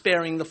 not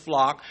sparing the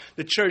flock,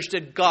 the church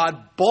that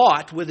God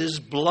bought with his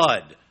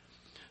blood.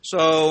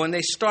 So when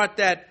they start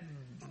that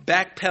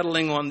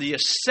backpedaling on the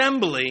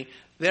assembly,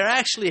 they're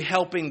actually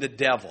helping the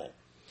devil.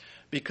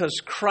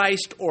 Because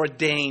Christ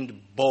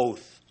ordained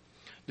both.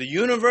 The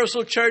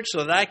universal church,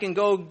 so that I can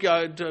go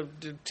to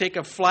take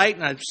a flight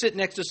and I sit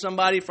next to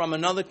somebody from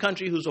another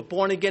country who's a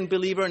born-again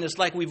believer, and it's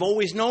like we've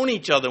always known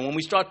each other when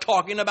we start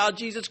talking about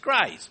Jesus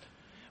Christ.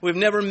 We've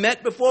never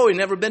met before. We've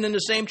never been in the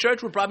same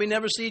church. We'll probably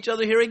never see each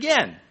other here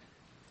again.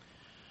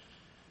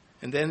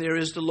 And then there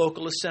is the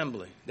local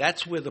assembly.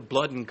 That's where the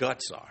blood and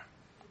guts are.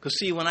 Because,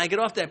 see, when I get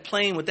off that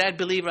plane with that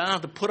believer, I don't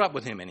have to put up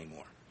with him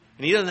anymore.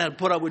 And he doesn't have to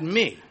put up with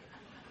me.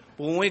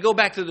 But when we go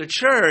back to the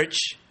church,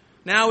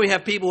 now we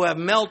have people who have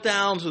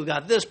meltdowns, who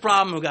got this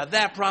problem, who got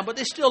that problem, but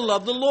they still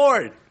love the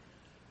Lord,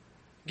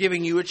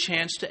 giving you a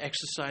chance to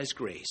exercise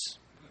grace.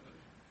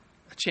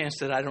 A chance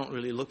that I don't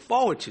really look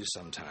forward to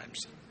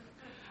sometimes.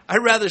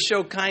 I'd rather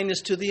show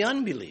kindness to the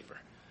unbeliever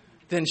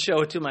than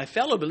show it to my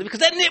fellow believer,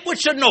 because that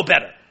nitwit should know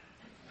better.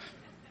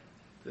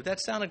 Did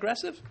that sound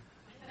aggressive?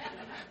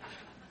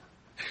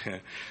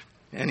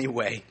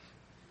 Anyway,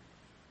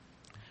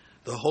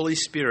 the Holy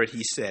Spirit,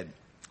 he said,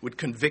 would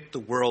convict the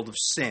world of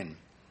sin.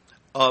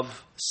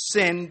 Of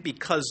sin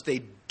because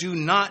they do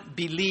not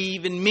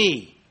believe in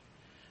me.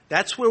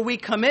 That's where we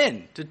come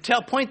in,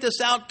 to point this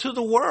out to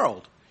the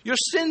world. Your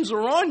sins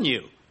are on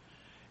you.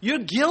 You're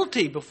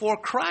guilty before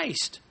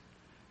Christ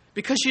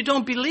because you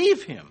don't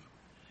believe him.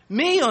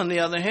 Me, on the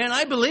other hand,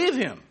 I believe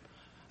him.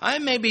 I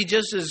may be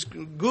just as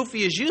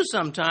goofy as you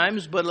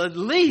sometimes, but at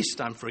least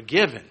I'm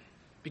forgiven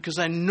because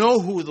I know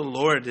who the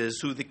Lord is,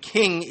 who the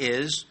King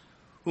is,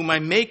 who my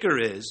Maker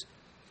is.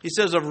 He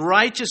says of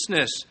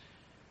righteousness,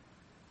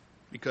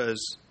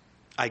 because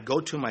I go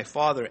to my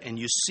Father and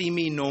you see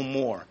me no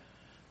more.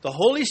 The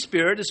Holy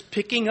Spirit is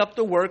picking up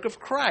the work of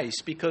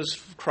Christ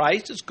because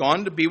Christ has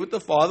gone to be with the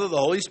Father. The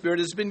Holy Spirit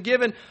has been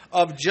given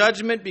of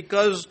judgment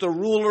because the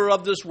ruler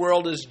of this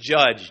world is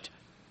judged.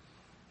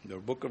 The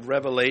book of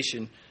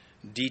Revelation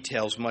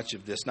details much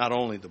of this, not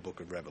only the book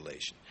of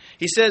Revelation.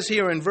 He says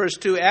here in verse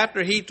 2,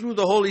 after he, through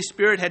the Holy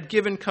Spirit, had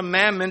given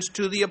commandments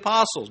to the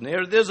apostles.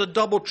 There's a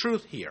double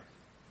truth here.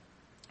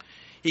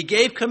 He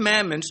gave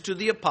commandments to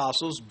the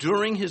apostles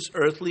during his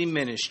earthly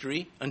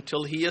ministry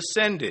until he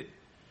ascended.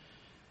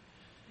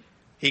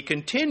 He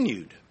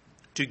continued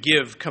to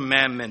give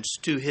commandments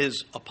to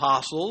his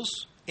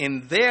apostles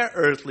in their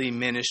earthly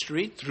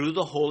ministry through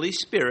the Holy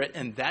Spirit,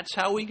 and that's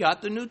how we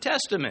got the New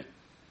Testament.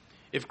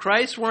 If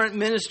Christ weren't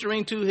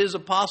ministering to his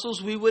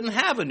apostles, we wouldn't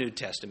have a New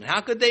Testament.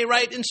 How could they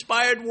write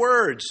inspired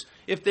words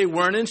if they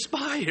weren't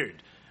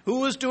inspired?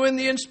 Who was doing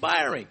the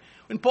inspiring?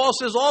 When Paul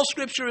says all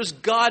Scripture is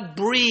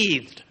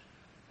God-breathed,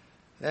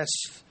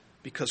 that's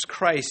because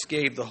Christ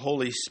gave the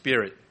Holy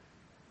Spirit.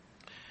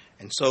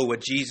 And so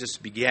what Jesus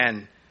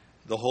began,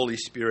 the Holy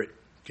Spirit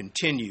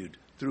continued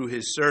through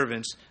his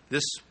servants.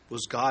 This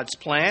was God's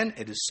plan.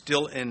 It is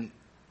still in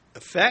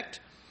effect.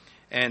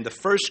 And the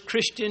first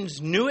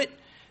Christians knew it.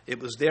 It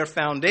was their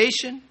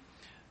foundation.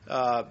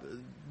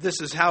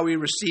 This is how we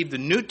received the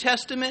New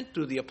Testament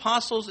through the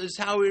apostles. This is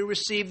how we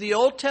received the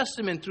Old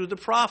Testament through the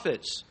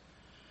prophets.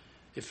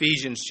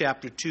 Ephesians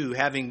chapter 2,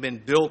 having been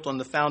built on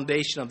the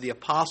foundation of the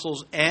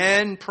apostles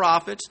and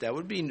prophets, that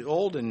would be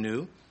old and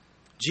new,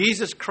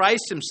 Jesus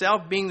Christ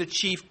himself being the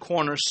chief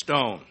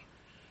cornerstone.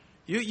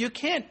 You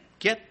can't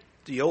get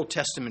the Old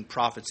Testament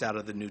prophets out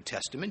of the New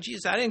Testament.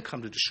 Jesus, I didn't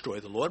come to destroy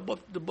the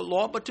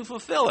law, but to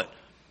fulfill it.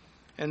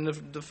 And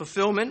the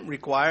fulfillment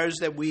requires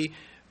that we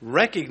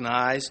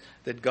recognize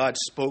that God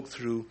spoke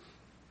through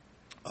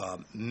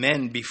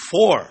men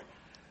before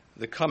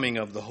the coming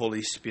of the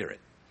Holy Spirit.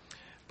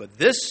 But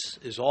this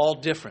is all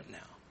different now.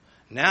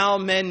 Now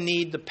men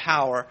need the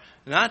power,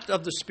 not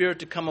of the Spirit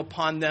to come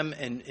upon them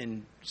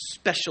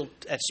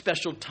at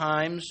special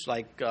times,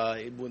 like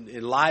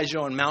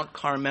Elijah on Mount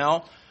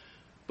Carmel,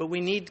 but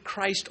we need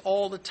Christ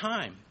all the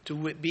time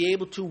to be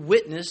able to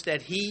witness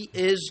that he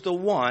is the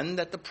one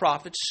that the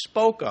prophets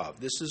spoke of.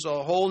 This is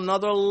a whole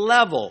nother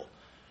level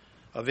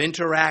of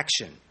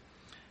interaction.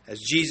 As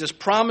Jesus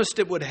promised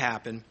it would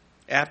happen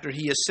after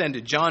he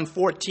ascended. John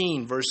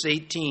 14, verse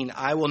 18,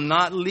 I will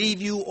not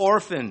leave you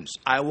orphans.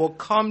 I will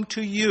come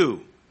to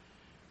you.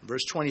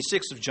 Verse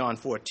 26 of John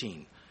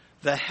 14,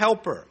 the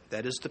helper,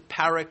 that is the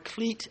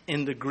paraclete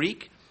in the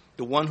Greek,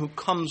 the one who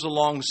comes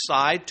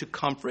alongside to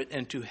comfort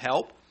and to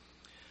help.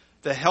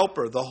 The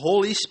helper, the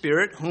Holy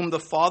Spirit, whom the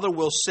Father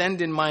will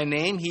send in my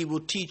name, he will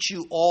teach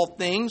you all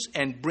things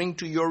and bring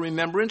to your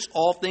remembrance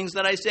all things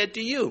that I said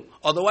to you.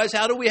 Otherwise,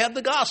 how do we have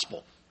the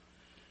gospel?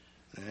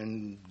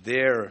 And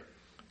there,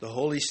 the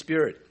Holy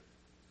Spirit,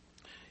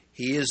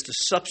 he is the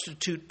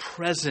substitute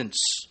presence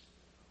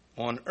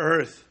on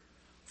earth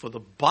for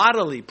the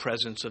bodily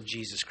presence of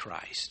Jesus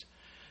Christ.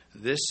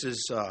 This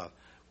is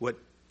what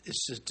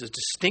is the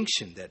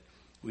distinction that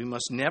we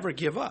must never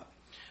give up.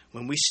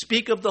 When we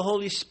speak of the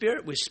Holy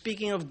Spirit, we're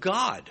speaking of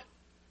God.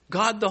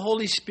 God the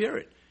Holy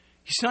Spirit.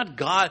 He's not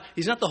God.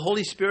 He's not the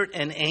Holy Spirit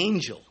an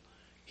angel.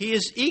 He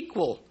is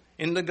equal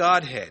in the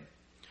Godhead.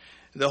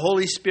 The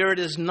Holy Spirit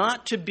is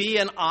not to be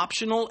an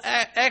optional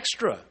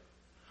extra.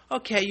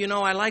 Okay,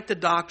 I like the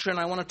doctrine.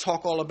 I want to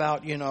talk all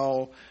about,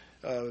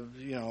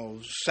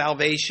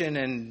 salvation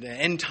and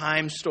end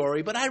time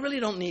story, but I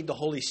really don't need the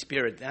Holy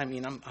Spirit. I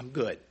mean, I'm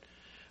good.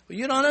 Well,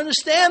 you don't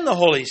understand the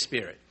Holy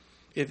Spirit.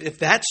 If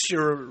that's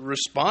your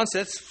response,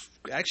 that's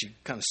actually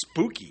kind of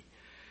spooky.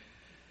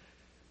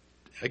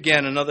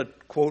 Again, another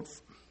quote,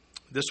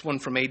 this one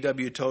from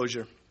A.W.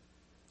 Tozer.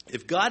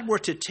 If God were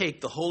to take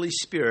the Holy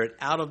Spirit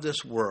out of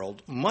this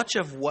world, much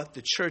of what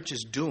the church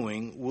is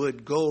doing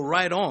would go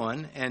right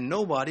on and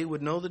nobody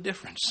would know the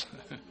difference.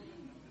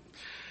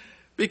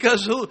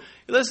 Because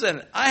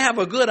listen, I have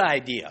a good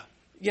idea.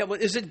 Yeah,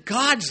 but is it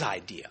God's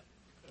idea?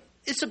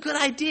 It's a good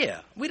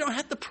idea. We don't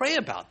have to pray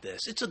about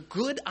this. It's a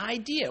good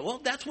idea. Well,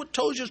 that's what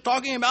Tozer's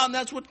talking about, and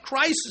that's what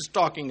Christ is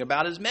talking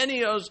about. As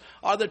many as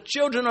are the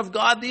children of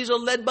God, these are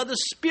led by the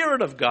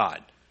Spirit of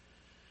God.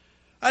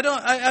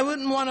 I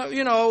wouldn't want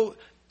to,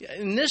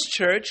 in this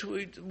church,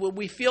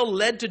 we feel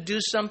led to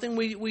do something.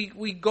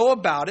 We go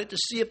about it to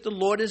see if the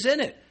Lord is in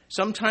it.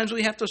 Sometimes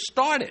we have to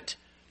start it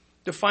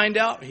to find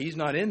out He's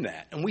not in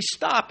that. And we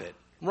stop it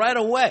right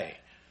away.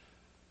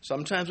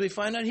 Sometimes we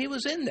find out He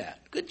was in that.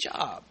 Good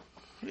job.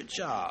 Good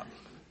job.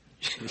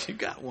 You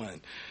got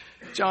one.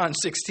 John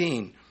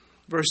 16,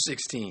 verse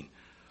 16.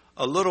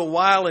 A little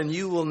while and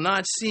you will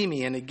not see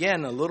me. And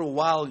again, a little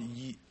while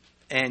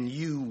and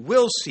you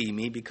will see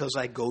me because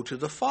I go to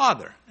the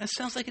Father. That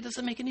sounds like it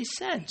doesn't make any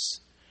sense.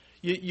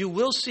 You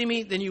will see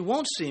me, then you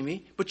won't see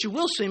me, but you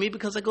will see me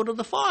because I go to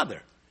the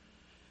Father.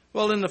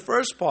 Well, in the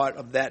first part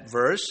of that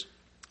verse,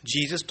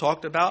 Jesus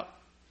talked about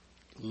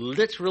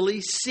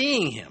literally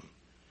seeing Him.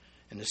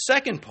 In the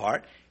second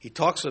part, He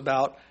talks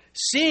about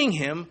seeing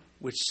Him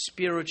with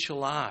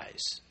spiritual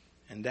eyes.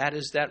 And that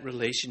is that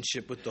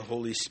relationship with the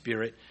Holy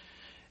Spirit.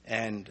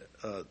 And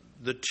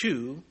the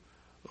two,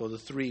 or the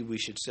three we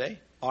should say,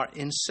 are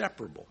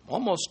inseparable.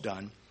 Almost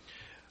done.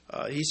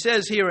 He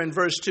says here in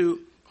verse 2,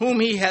 whom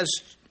he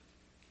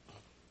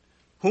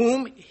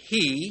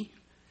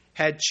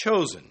had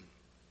chosen.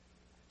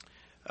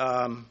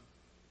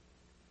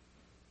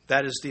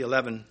 That is the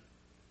 11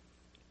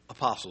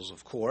 apostles,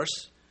 of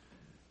course.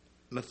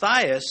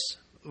 Matthias,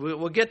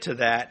 we'll get to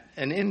that,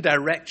 an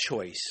indirect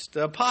choice.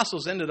 The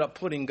apostles ended up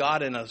putting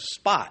God in a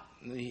spot.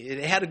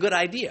 They had a good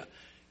idea.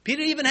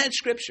 Peter even had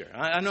scripture.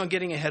 I know I'm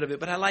getting ahead of it,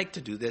 but I like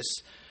to do this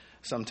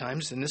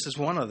sometimes, and this is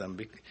one of them.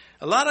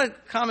 A lot of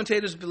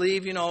commentators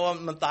believe,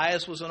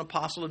 Matthias was an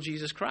apostle of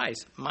Jesus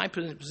Christ. My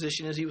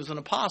position is he was an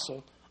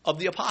apostle of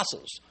the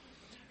apostles.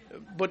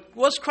 But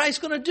what's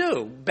Christ going to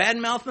do?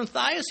 Badmouth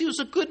Matthias? He was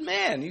a good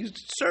man. He was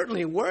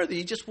certainly worthy.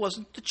 He just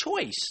wasn't the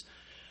choice.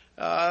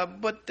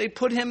 But they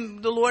put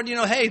him, the Lord,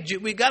 hey,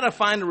 we got to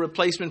find a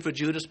replacement for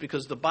Judas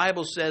because the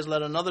Bible says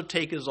let another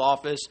take his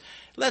office.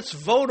 Let's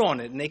vote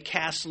on it. And they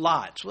cast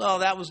lots. Well,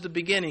 that was the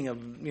beginning of,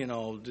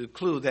 the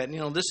clue that,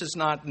 this is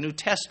not New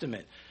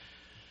Testament.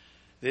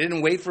 They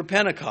didn't wait for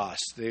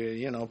Pentecost.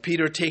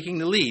 Peter taking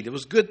the lead. There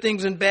was good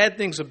things and bad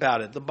things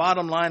about it. The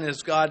bottom line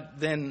is God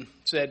then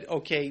said,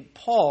 okay,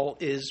 Paul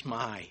is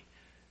my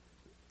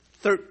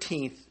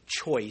 13th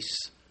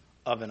choice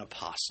of an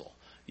apostle.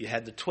 You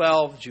had the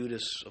 12.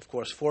 Judas, of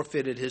course,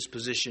 forfeited his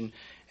position,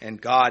 and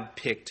God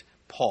picked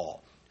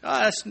Paul.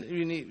 That's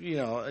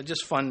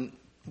just fun.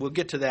 We'll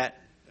get to that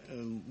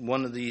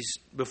one of these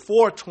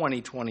before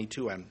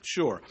 2022, I'm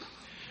sure.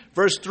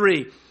 Verse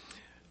 3,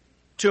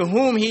 to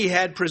whom he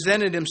had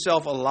presented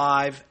himself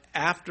alive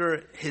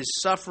after his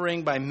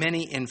suffering by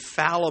many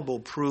infallible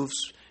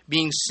proofs,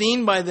 being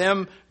seen by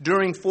them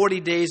during 40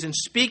 days, and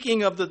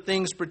speaking of the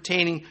things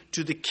pertaining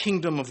to the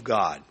kingdom of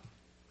God.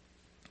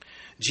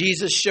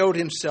 Jesus showed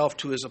himself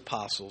to his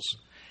apostles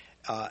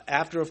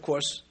after, of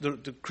course,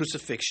 the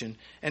crucifixion.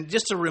 And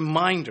just a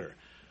reminder,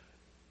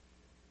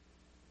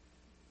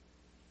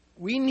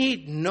 we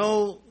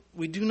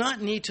do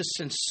not need to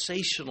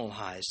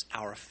sensationalize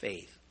our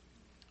faith.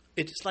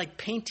 It's like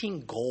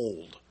painting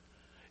gold.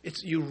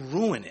 You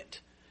ruin it.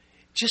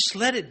 Just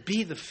let it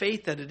be the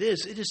faith that it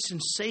is. It is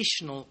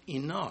sensational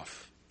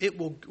enough.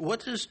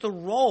 What is the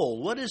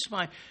role?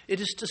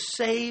 It is to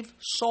save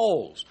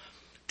souls,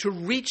 to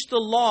reach the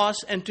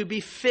lost, and to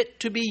be fit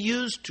to be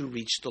used to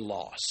reach the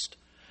lost.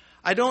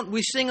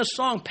 We sing a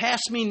song,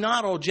 pass me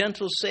not, O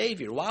gentle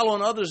Savior, while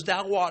on others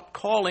thou art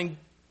calling,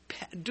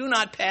 do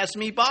not pass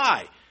me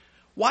by.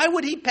 Why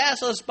would he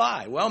pass us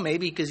by? Well,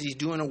 maybe because he's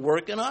doing a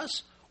work in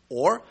us,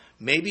 or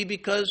maybe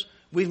because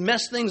we've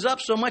messed things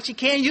up so much he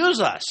can't use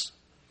us.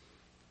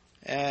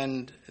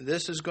 And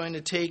this is going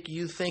to take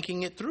you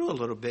thinking it through a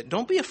little bit.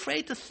 Don't be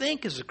afraid to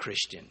think as a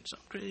Christian.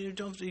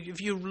 If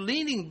you're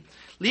leading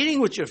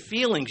with your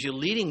feelings, you're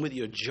leading with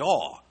your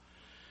jaw.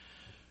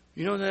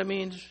 You know what that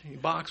means? You're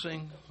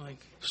boxing.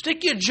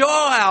 Stick your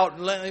jaw out,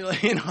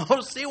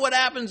 see what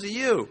happens to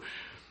you.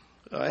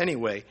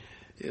 Anyway,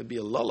 it'll be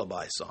a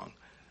lullaby song.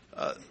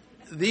 To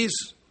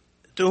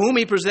whom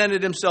he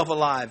presented himself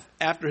alive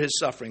after his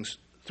sufferings.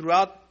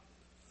 Throughout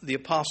the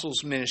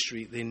apostles'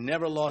 ministry, they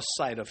never lost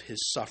sight of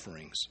his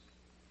sufferings.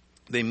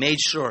 They made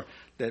sure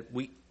that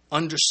we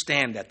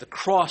understand that the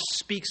cross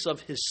speaks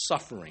of his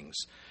sufferings.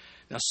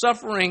 Now,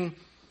 suffering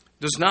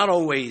does not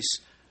always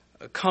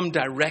come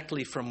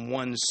directly from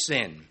one's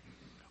sin.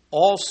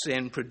 All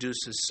sin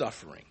produces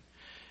suffering.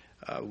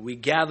 We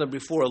gather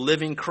before a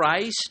living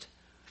Christ.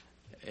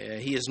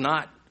 He is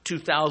not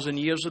 2,000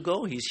 years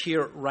ago. He's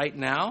here right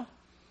now.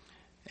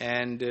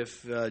 And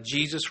if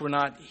Jesus were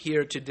not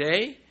here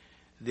today,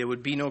 there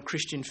would be no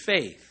Christian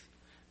faith.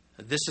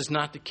 This is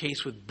not the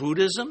case with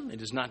Buddhism.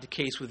 It is not the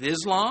case with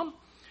Islam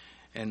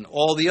and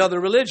all the other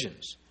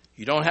religions.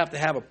 You don't have to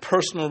have a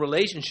personal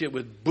relationship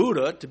with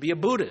Buddha to be a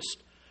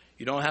Buddhist.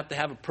 You don't have to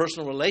have a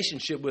personal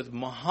relationship with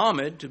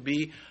Muhammad to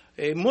be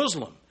a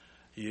Muslim.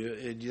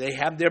 They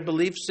have their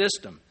belief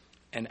system.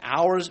 And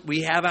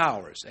we have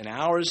ours. And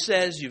ours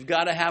says you've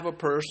got to have a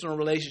personal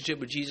relationship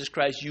with Jesus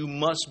Christ. You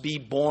must be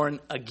born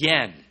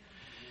again.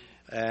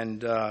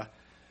 And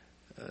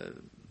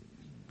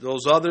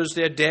those others,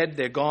 they're dead,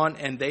 they're gone,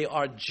 and they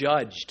are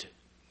judged.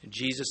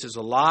 Jesus is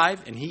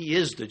alive, and he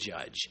is the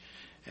judge.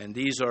 And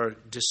these are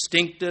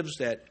distinctives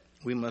that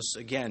we must,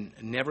 again,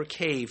 never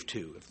cave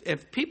to.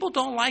 If people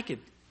don't like it,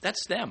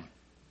 that's them.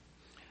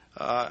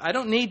 I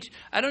don't need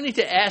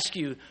to ask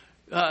you,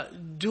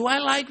 do I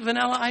like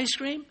vanilla ice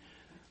cream?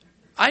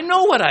 I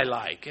know what I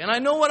like, and I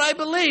know what I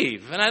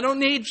believe, and I don't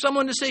need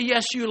someone to say,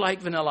 yes, you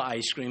like vanilla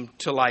ice cream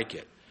to like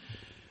it.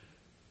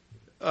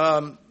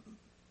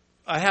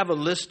 I have a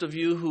list of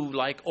you who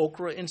like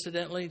okra,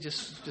 incidentally,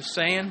 just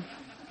saying.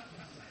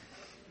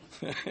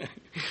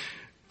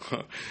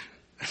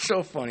 It's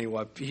so funny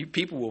what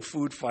people will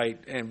food fight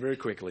and very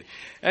quickly.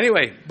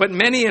 Anyway, but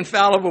many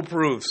infallible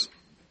proofs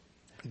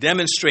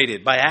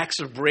demonstrated by acts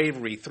of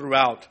bravery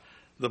throughout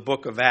the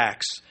book of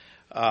Acts.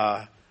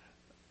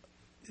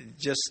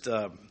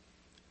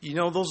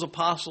 Those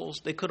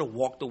apostles, they could have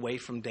walked away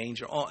from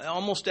danger.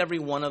 Almost every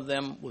one of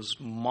them was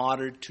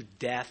martyred to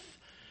death.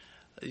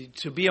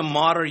 To be a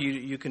martyr,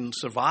 you can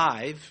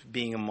survive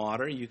being a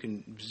martyr. You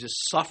can just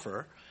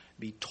suffer,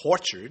 be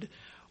tortured,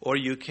 or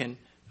you can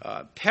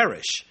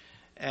perish.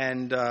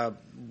 And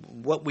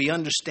what we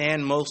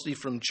understand mostly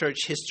from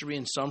church history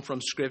and some from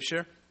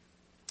Scripture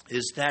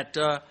is that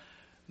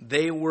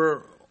they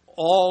were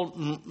all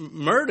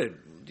murdered,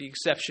 with the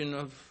exception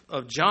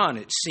of John,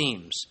 it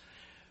seems.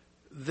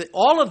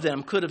 All of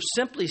them could have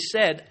simply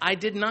said, I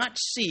did not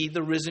see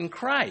the risen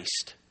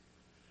Christ.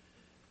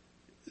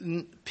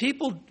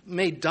 People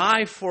may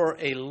die for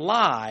a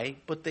lie,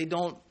 but they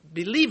don't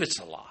believe it's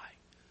a lie.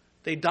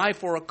 They die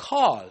for a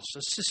cause,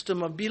 a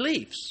system of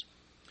beliefs.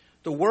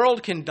 The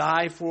world can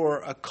die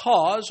for a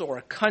cause or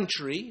a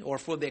country or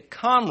for their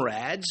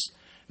comrades.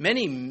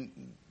 Many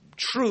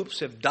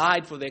troops have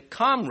died for their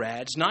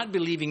comrades, not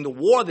believing the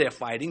war they're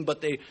fighting, but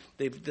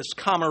this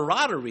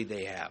camaraderie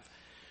they have.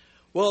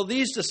 Well,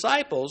 these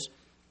disciples,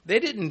 they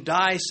didn't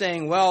die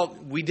saying, well,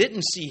 we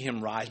didn't see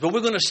him rise, but we're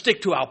going to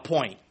stick to our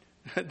point.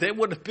 They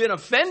would have been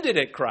offended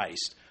at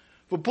Christ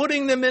for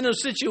putting them in a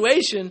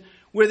situation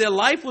where their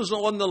life was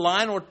on the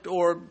line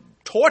or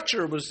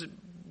torture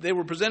they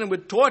were presented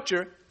with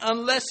torture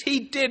unless he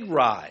did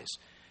rise.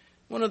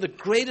 One of the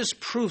greatest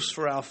proofs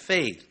for our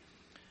faith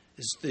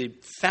is the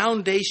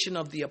foundation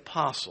of the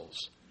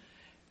apostles,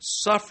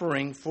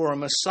 suffering for a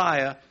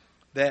Messiah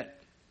that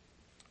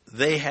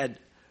they had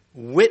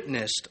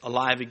witnessed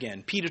alive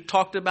again. Peter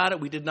talked about it.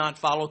 We did not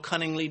follow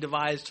cunningly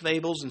devised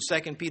fables. In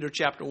 2 Peter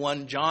chapter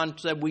 1, John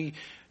said we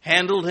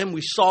handled him,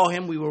 we saw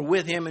him, we were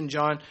with him in 1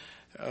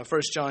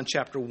 John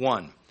chapter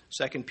 1,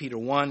 2 Peter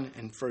 1,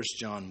 and 1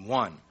 John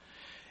 1.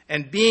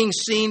 And being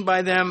seen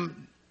by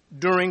them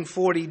during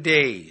 40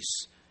 days,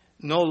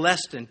 no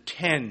less than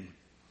 10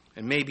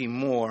 and maybe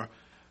more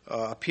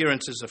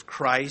appearances of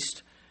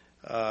Christ.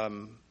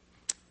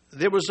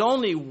 There was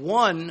only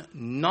one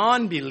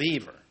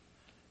non-believer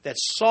that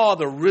saw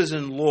the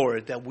risen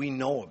Lord that we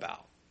know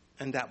about,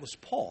 and that was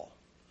Paul.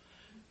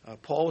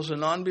 Paul was a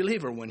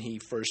non-believer when he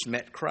first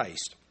met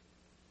Christ.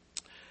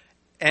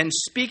 And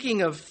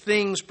speaking of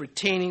things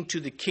pertaining to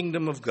the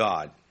kingdom of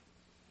God,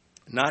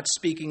 not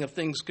speaking of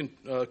things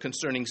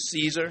concerning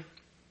Caesar,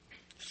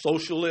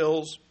 social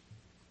ills,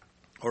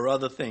 or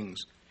other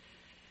things,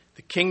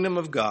 the kingdom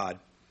of God,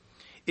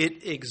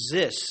 it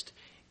exists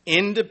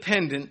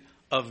independent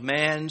of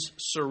man's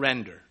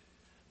surrender.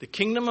 The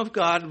kingdom of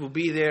God will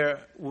be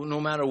there no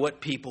matter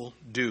what people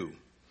do.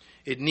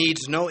 It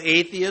needs no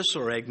atheist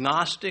or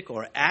agnostic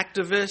or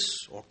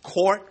activist or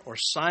court or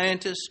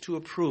scientist to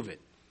approve it.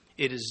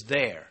 It is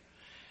there.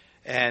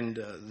 And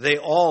they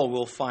all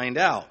will find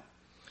out.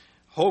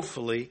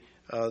 Hopefully,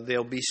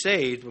 they'll be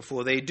saved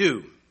before they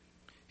do.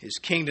 His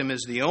kingdom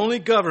is the only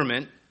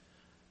government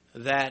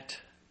that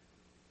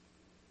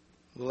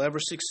will ever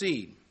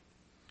succeed.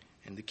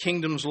 And the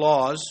kingdom's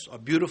laws are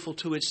beautiful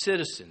to its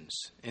citizens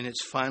in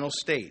its final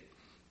state.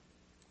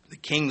 The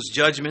king's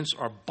judgments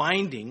are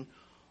binding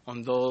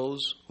on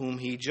those whom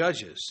he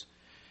judges.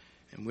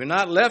 And we're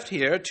not left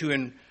here to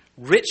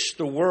enrich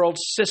the world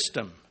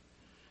system.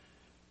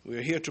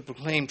 We're here to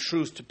proclaim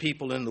truth to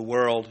people in the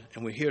world,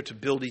 and we're here to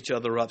build each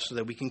other up so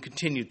that we can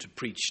continue to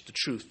preach the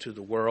truth to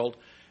the world.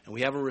 And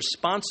we have a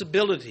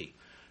responsibility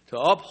to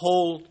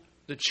uphold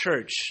the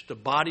church, the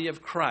body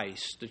of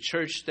Christ, the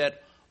church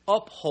that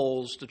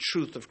upholds the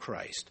truth of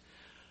Christ.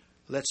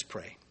 Let's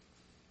pray.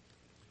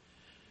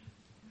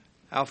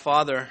 Our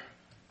Father,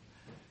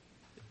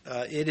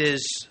 it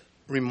is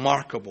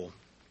remarkable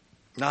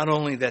not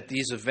only that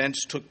these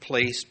events took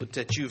place, but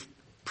that you've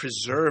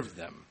preserved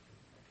them.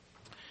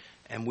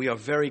 And we are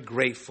very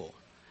grateful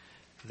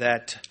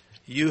that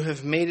you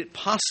have made it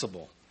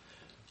possible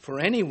for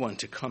anyone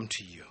to come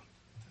to you.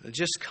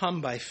 Just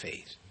come by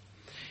faith.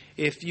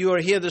 If you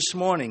are here this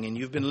morning and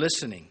you've been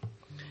listening,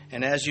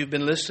 and as you've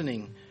been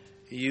listening,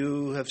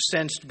 you have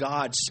sensed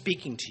God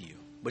speaking to you,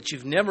 but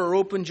you've never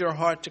opened your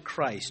heart to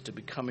Christ to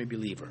become a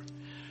believer,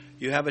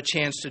 you have a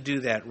chance to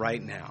do that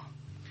right now.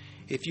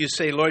 If you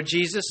say, Lord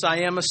Jesus,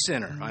 I am a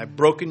sinner. I've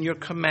broken your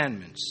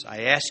commandments.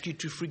 I ask you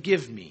to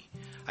forgive me.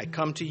 I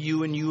come to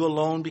you and you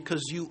alone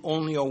because you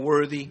only are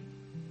worthy.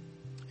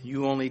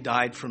 You only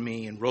died for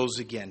me and rose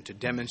again to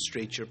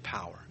demonstrate your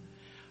power.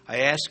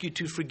 I ask you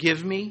to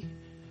forgive me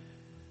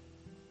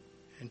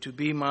and to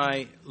be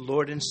my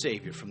Lord and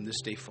Savior from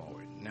this day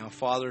forward. Now,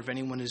 Father, if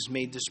anyone has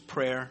made this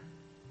prayer,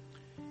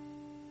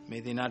 may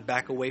they not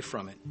back away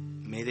from it.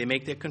 May they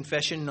make their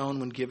confession known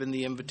when given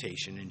the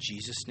invitation. In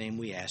Jesus' name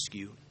we ask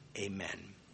you, amen.